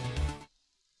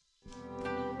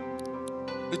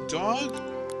 The dog?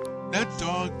 That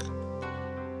dog...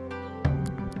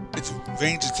 It's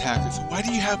range attacker, so why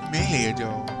do you have melee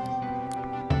though?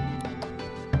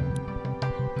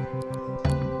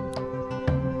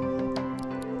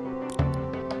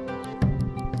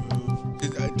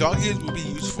 Dog ears will be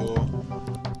useful.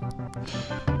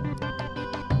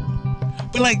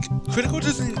 But like, critical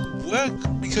doesn't work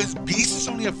because beast is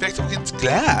only effective against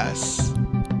glass.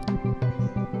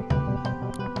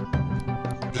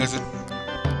 Doesn't.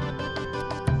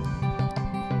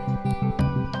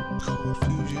 Cold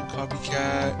fusion,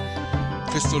 copycat,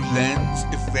 crystal lens.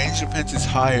 If range defense is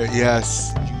higher,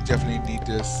 yes, you definitely need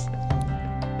this.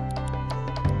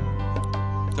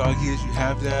 Dog ears, you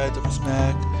have that. Double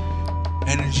smack,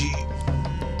 energy.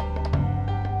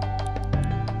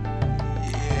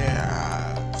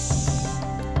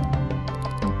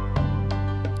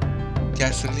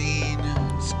 Gasoline,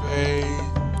 spray,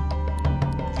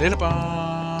 glitter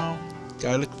bomb.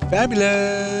 Gotta look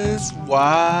fabulous.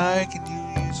 Why can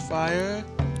you use fire?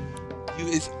 You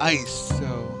is ice,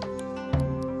 so.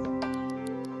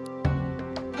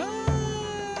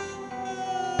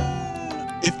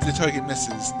 If the target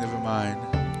misses, never mind.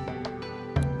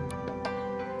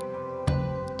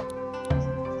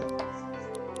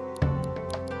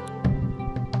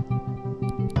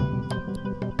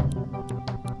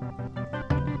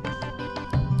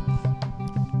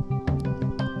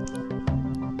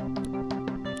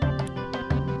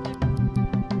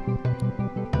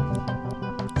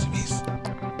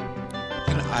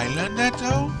 I learned that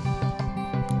though?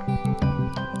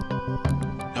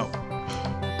 No.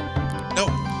 No.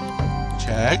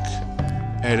 Check.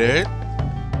 Edit.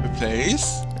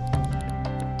 Replace.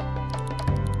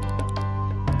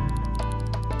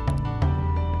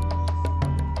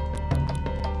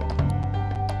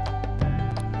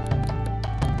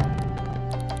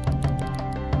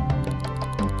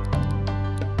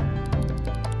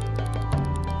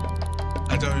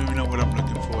 I don't even know what I'm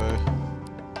looking for.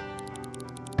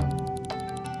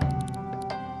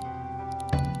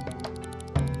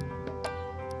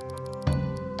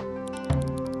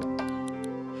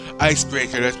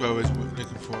 Icebreaker, that's what I was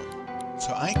looking for.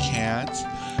 So I can't.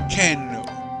 Can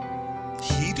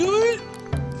he do it?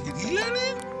 Can he learn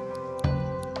it?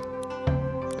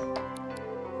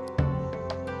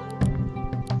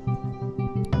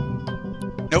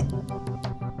 Nope.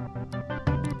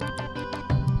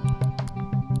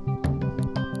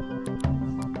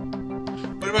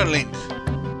 What about Link?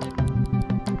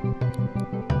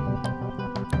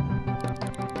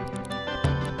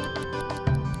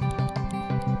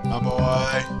 My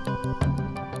boy.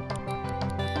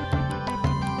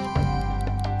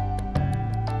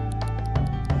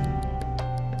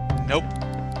 Nope.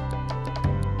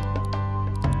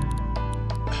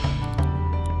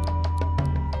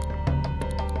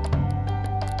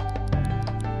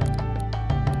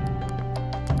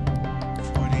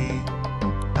 $40,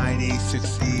 $90,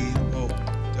 $60. Oh,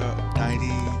 90,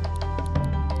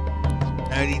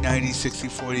 $90, $60,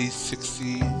 $40,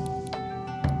 $60.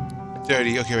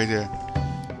 30, okay, right there.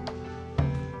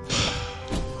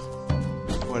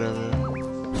 Whatever.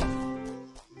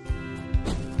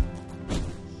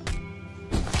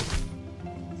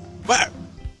 What?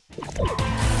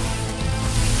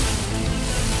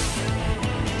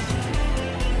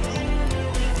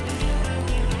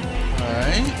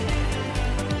 Alright.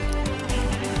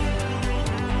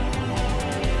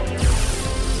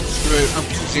 Screw it, I'm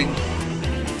choosing.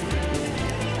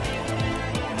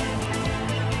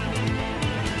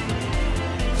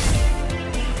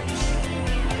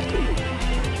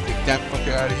 that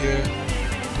fucker out of here.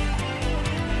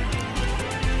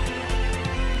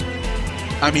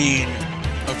 I mean,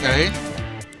 okay.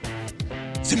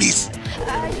 Simis!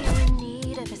 Are you in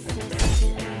need of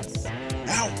assistance?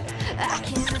 Ow! I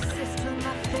can assist with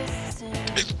my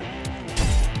pistons.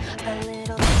 A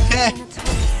little Eh. and a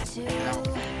twist too.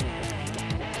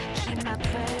 Keep my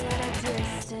prey at a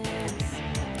distance.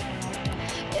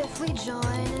 If we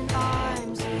join in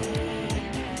arms, we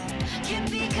can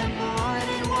become more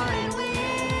than one. We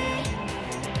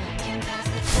can pass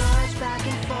the torch back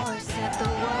and forth, set the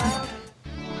world.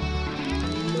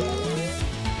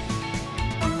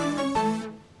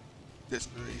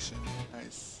 Desperation.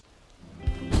 Nice.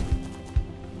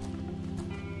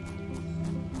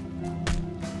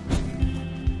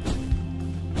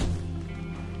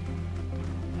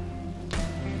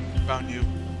 Found you.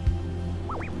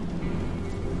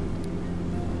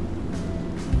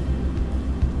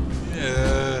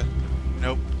 Yeah.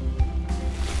 Nope.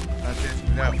 Not dancing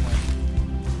with that one.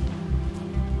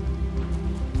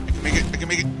 I can make it. I can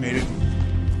make it. Made it.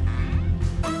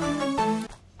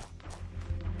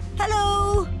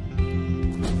 Hello.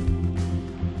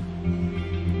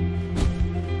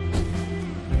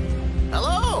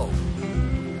 Hello.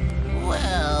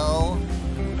 Well,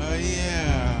 Oh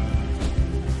yeah.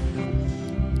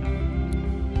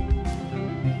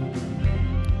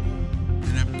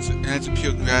 And that's a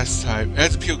pure grass type.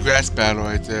 That's a pure grass battle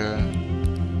right there.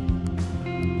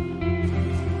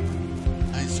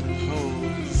 I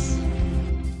suppose.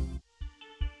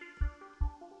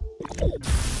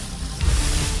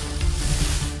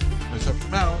 Let's help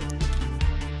him out.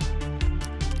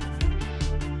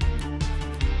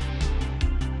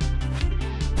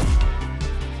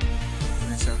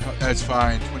 That's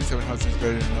fine. 27 health is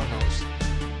better than no health.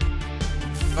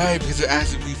 Why? Because the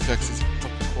acid reflexes,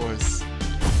 of course.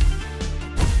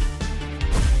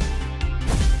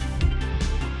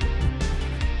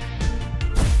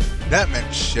 That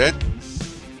meant shit.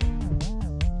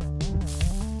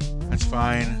 That's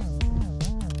fine.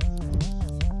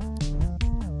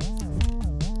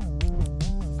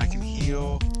 I can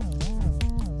heal.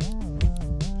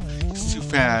 He's too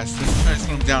fast. Let's try to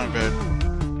slow him down a bit.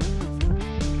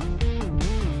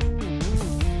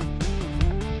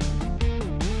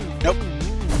 Nope.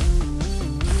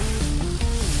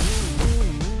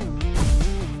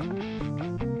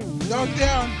 Knocked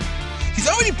down. He's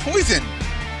already poisoned.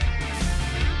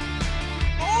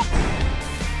 Oh.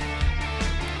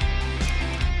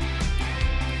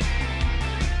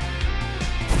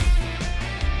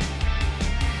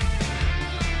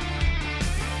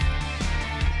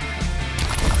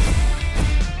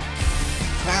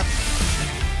 Crap.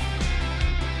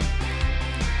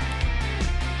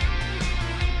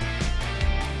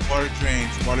 Water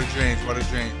drains, water drains, water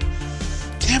drains.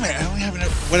 Damn it, I only have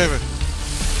enough. Whatever.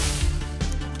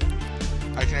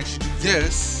 I can actually do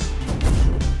this.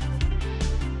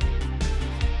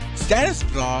 Status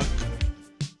block.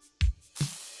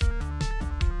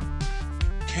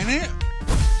 Can it?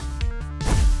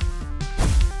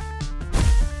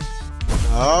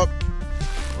 Up.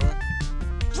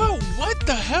 Bro, what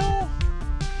the hell?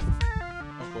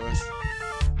 Of course.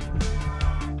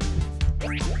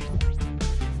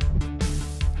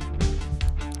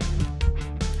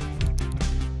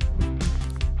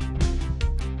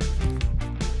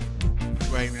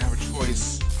 I even have a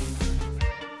choice.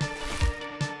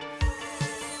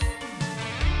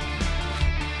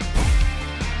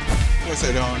 Of course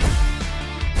I don't.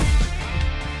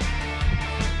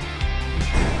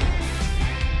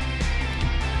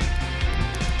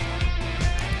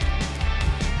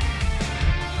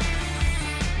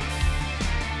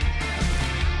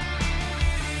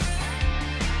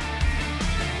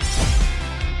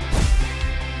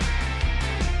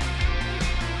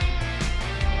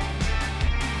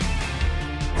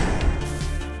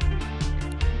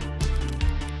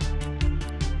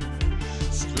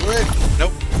 Screw it.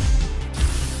 Nope.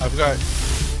 I forgot.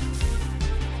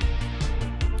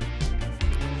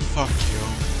 Fuck you.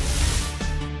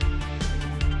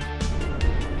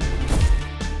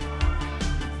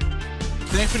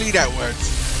 Thankfully that worked.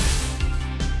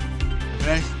 And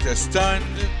I just stunned.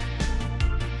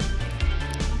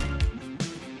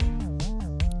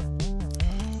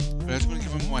 But that's gonna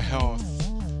give him more health.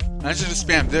 I should just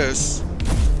spam this.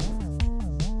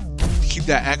 To keep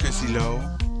that accuracy low.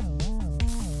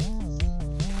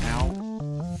 Ow.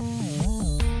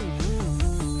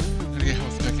 I'm gonna get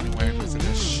health back anyway because of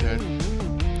this shit.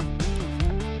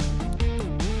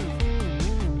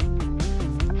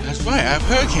 That's right, I have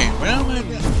Hurricane. What am I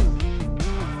doing?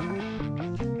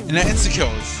 And that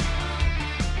insta-kills.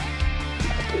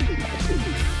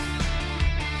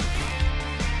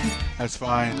 That's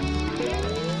fine.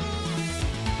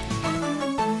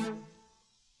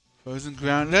 Frozen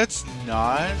ground, let's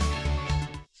not.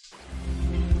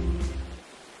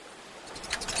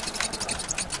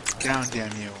 Down,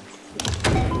 damn you.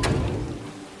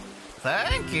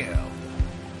 Thank you.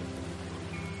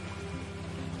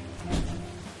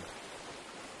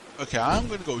 Okay, I'm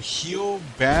gonna go heal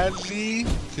badly,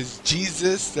 because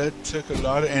Jesus, that took a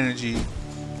lot of energy.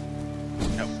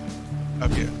 Nope.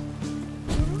 Up here.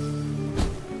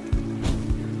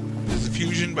 There's a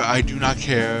fusion, but I do not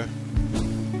care.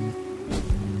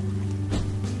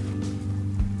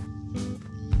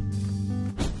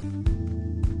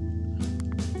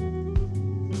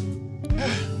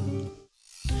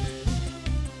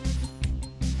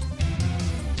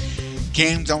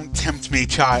 Game, don't tempt me,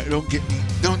 child. Don't get me.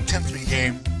 Don't tempt me,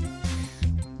 game.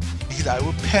 Because I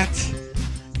will pet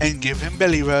and give him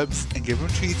belly rubs and give him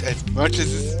treats as much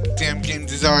as this damn game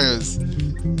desires. I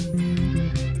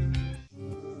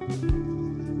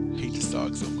hate this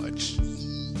dog so much.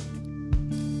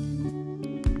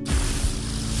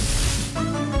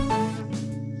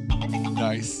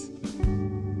 Nice.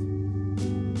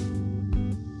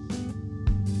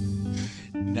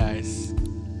 Nice.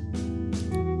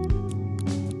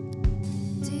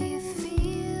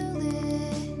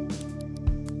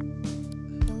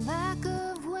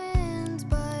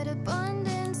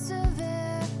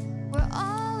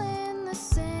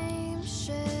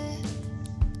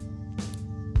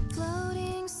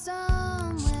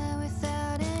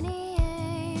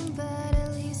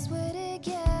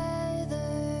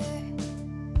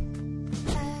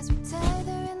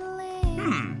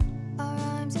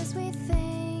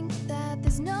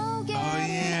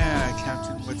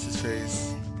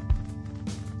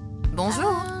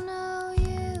 Bonjour.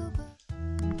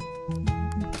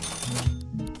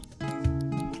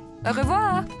 Au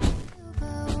revoir.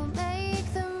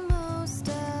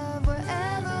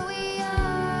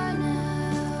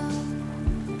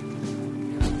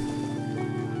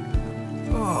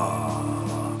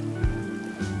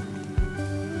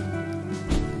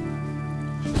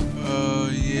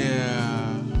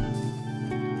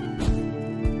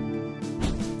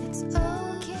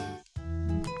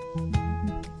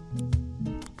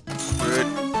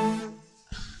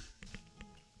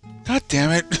 God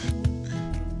damn it.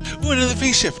 Ooh, another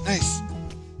face shift. Nice.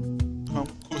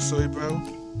 Cool story, bro.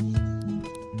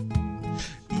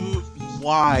 Ooh,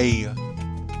 why?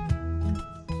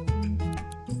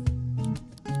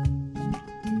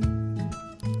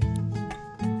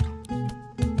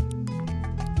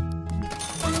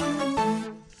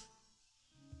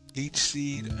 Leech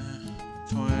seed,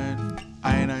 twin,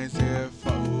 ionizer,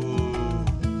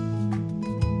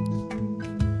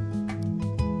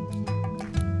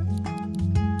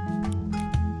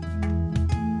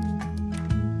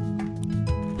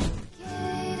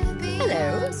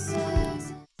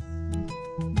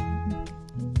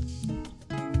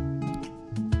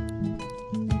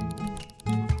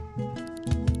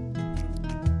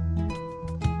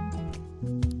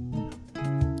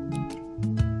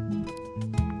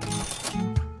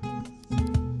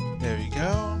 there we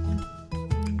go.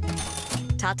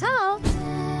 Ta-ta.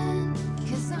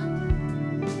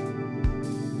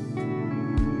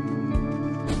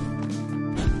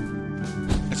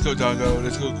 Let's go, doggo.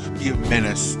 Let's go be a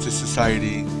menace to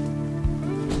society.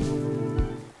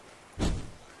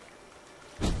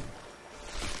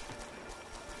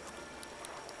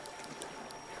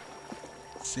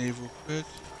 Save real quick.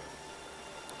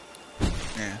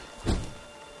 Yeah.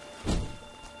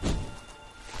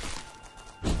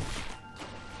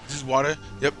 This is water?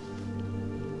 Yep.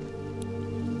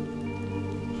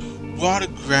 Water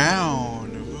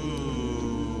ground.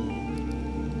 Ooh.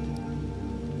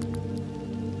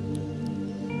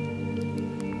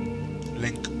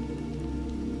 Link.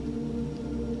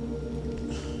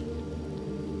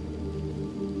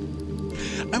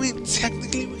 I mean,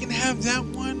 technically we can have that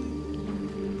one.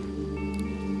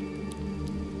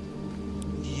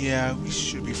 Yeah, we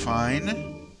should be fine.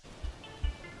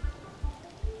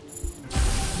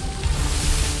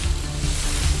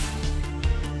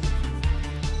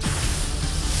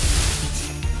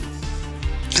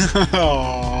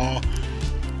 Aww.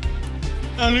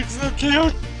 That looks so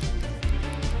cute.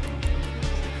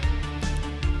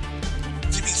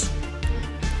 Jimmy's.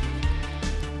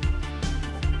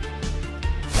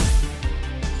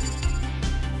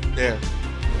 There.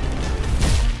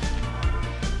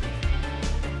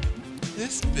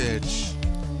 This bitch.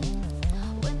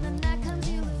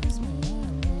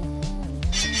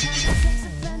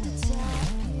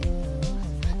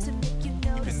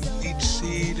 Even leech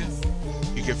seed.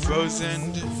 You get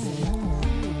frozen.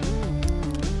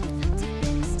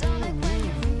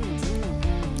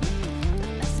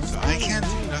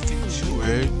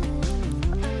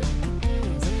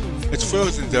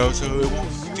 frozen though, so it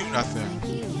won't do nothing.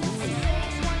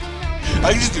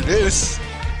 I can just do this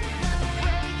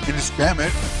and just spam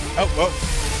it. Oh, whoa.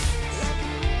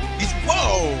 He's,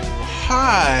 whoa!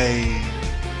 Hi!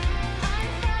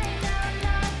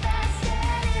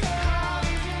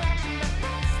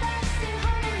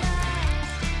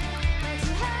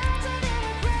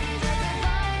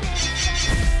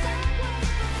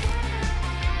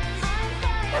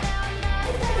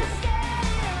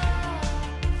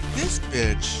 This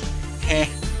bitch. Heh.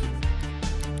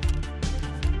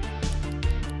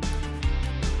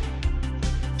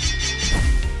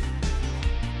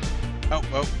 Oh,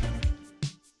 oh.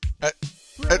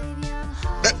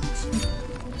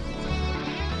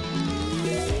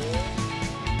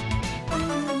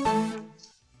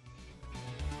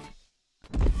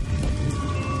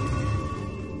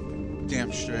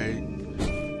 Damn straight.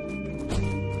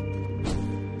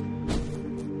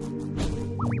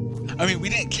 I mean, we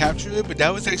didn't capture it, but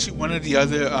that was actually one of the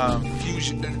other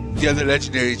fusion, the other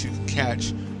legendaries you could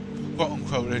catch, quote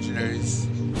unquote legendaries.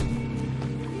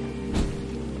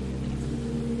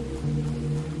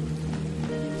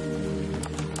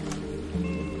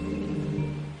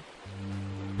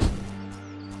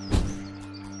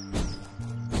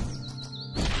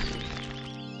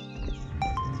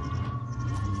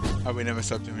 I would never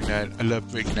stop doing that. I love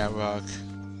breaking that rock.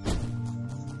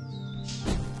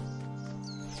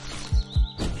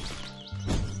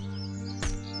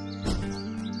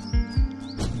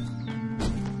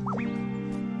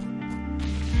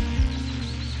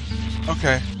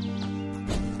 Okay.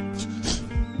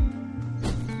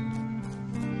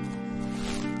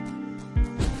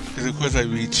 Because of course I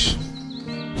reach.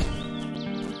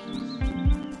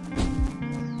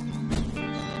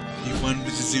 You won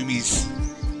with the zoomies.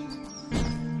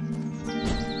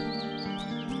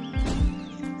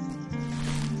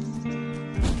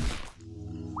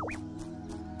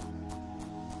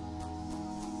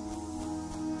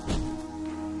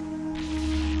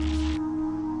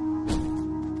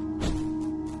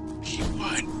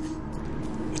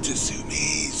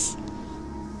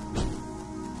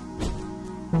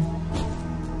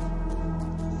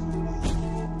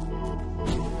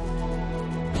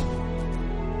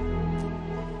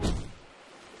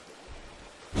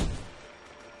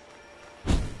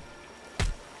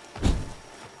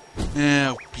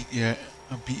 Yeah,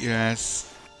 I'll beat your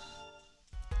ass.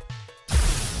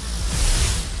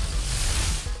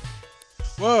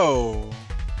 Whoa!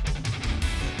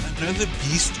 Another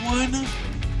beast one?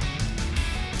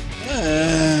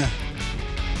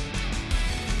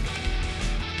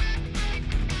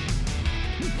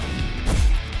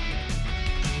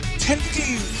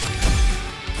 10-15!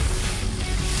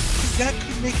 That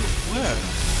could make it work.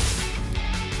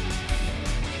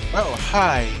 Oh,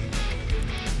 hi.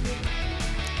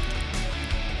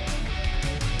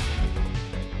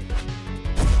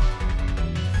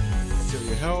 Steal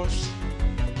your health.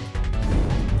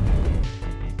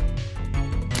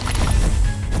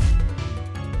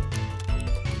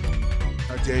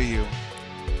 How dare you?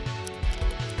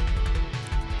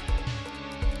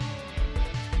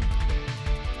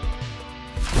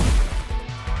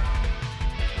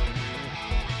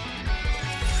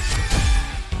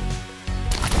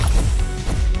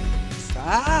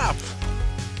 Stop!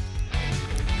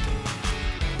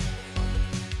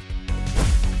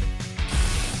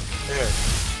 There.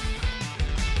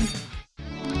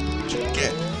 What'd you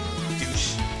get, douche?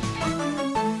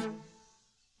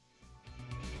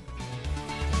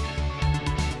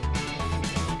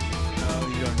 No,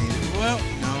 you don't need it. Well,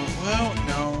 no.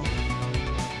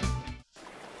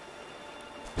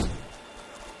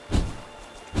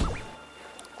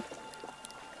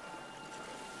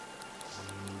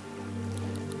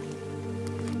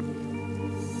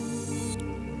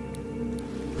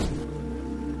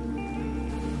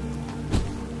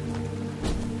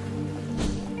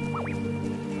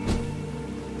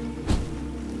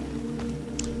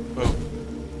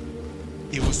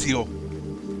 Evil seal.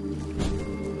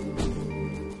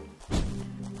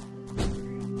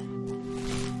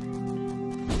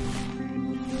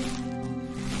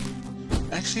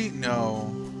 Actually, no.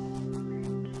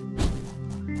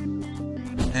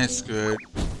 That's good.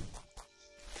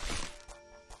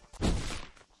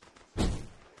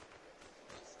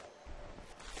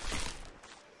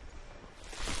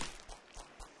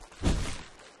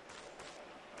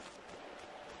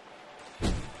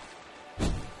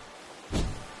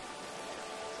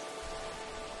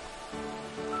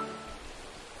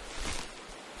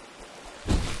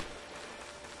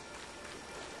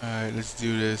 Alright, let's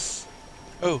do this.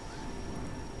 Oh!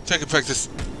 Check and practice.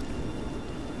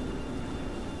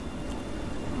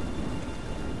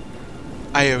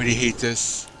 I already hate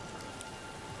this.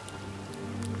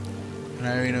 And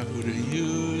I already know who to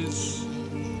use.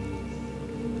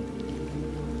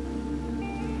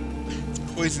 It's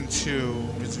poison too,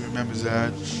 just remember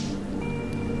that.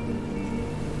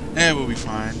 And we'll be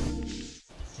fine.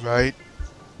 Right?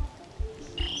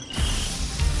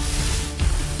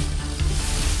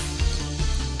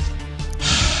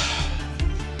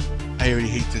 I already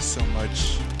hate this so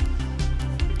much.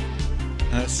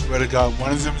 And I swear to God,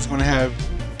 one of them is gonna have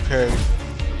parry.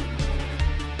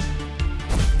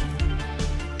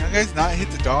 Can you guys not hit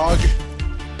the dog?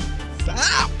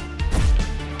 Stop!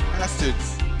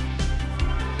 Bastards.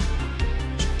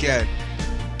 What you get?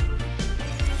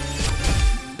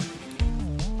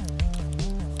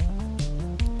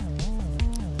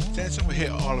 Sansom will hit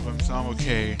all of them, so I'm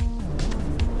okay.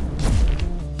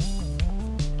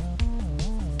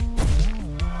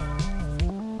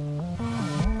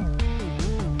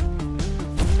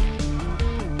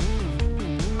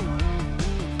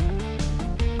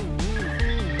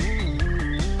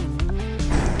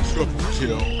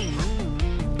 Kill.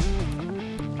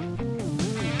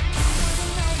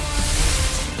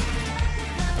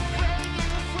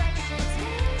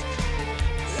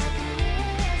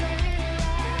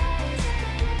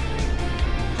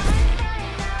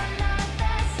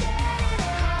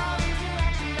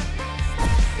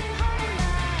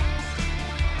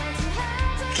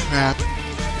 Crap.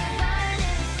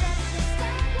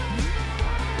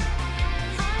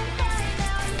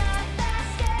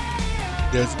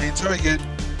 There's main target.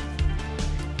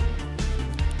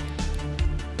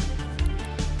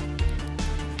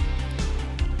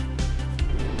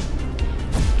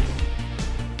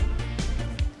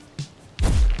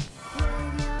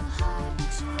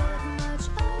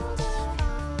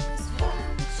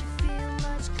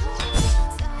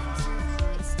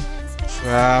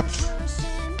 Crap.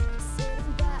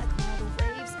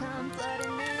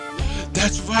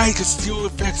 That's right, because steel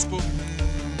effects both.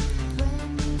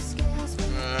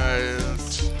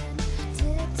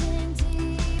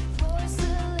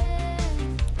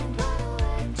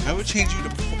 I would change you to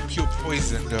pure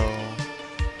poison though.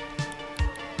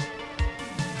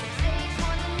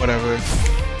 Whatever.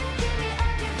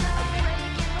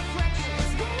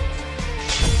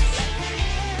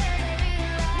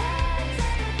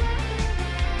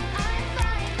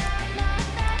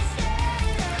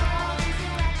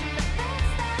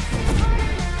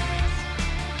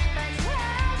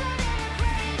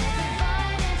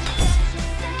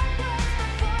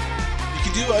 You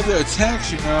can do other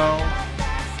attacks, you know.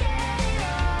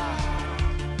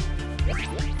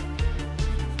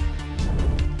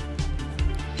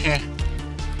 Yeah.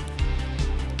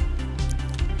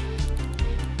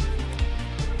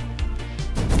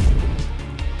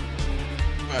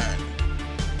 Right.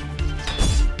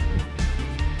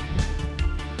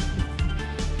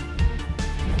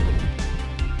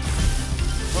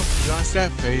 Oh, you lost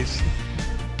that face.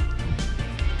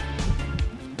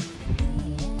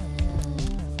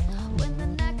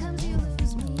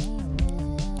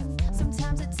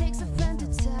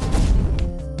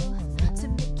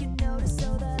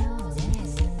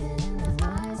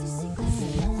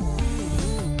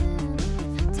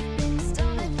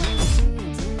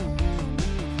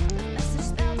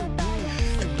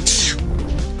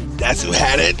 That's who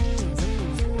had it.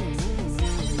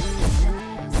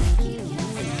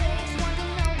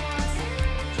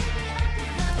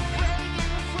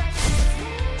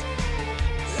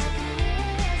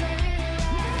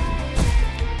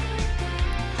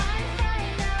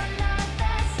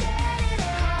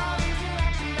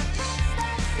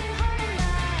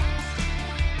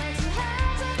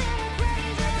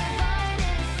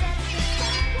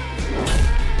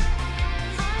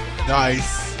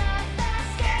 Nice.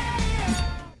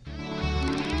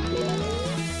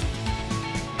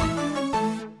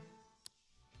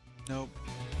 Nope.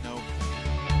 Nope.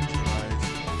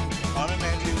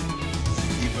 Automatically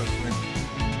win.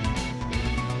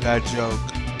 Bad joke.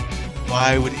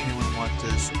 Why would anyone want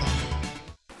this?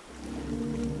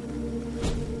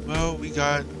 Well, we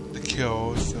got the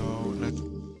kill, so let's.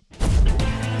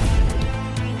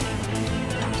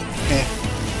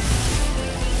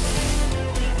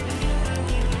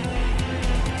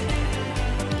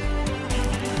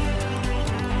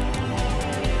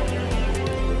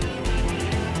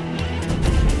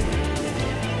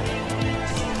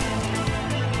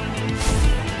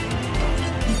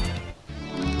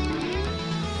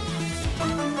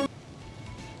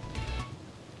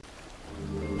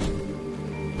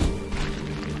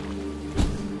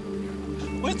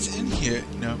 What's in here?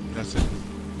 No, nothing.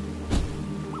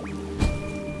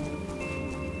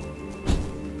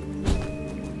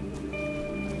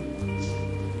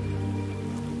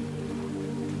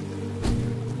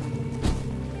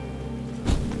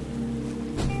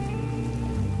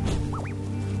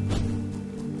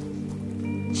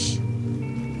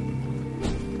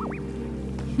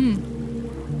 Zimmies!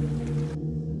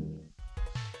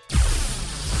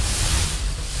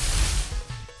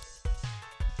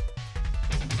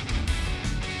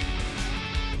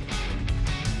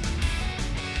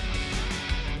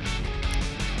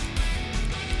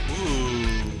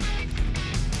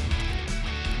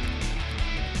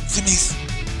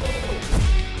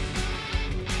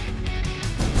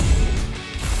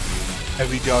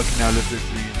 Every dog can now live their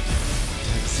dream.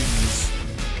 Like zimmies.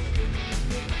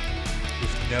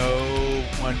 With no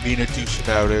one being a douche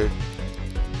about it.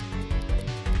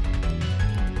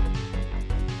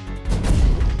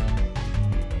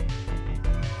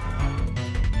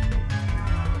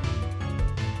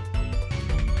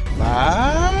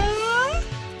 Bye.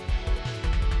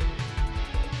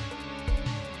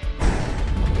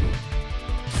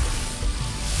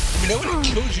 I mean, that would have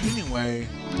killed you anyway.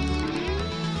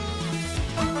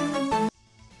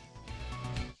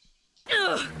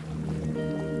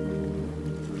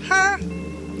 Huh?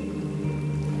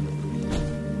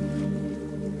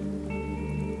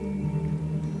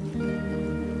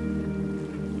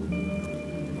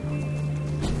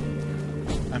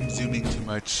 I'm zooming too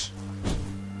much.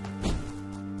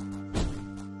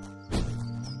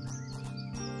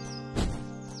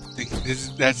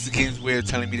 That's the game's way of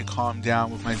telling me to calm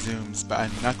down with my zooms, but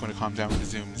I'm not going to calm down with the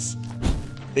zooms.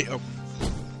 Hey, oh,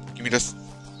 give me this.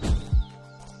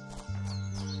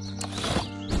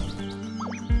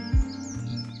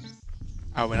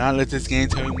 I will not let this game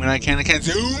tell me when I can and can't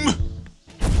zoom.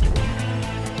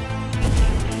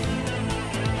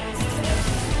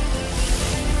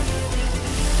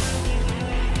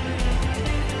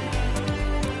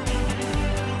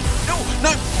 No,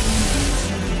 not.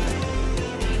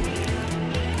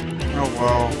 Oh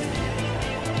wow.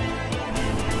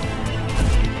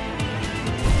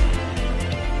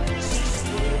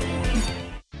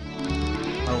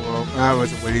 Oh well, that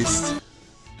was a waste.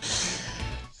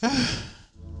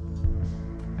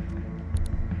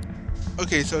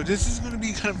 Okay, so this is going to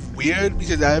be kind of weird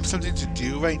because I have something to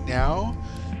do right now.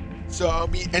 So I'll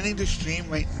be ending the stream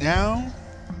right now.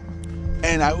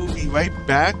 And I will be right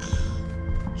back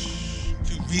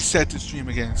to reset the stream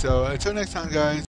again. So until next time, guys.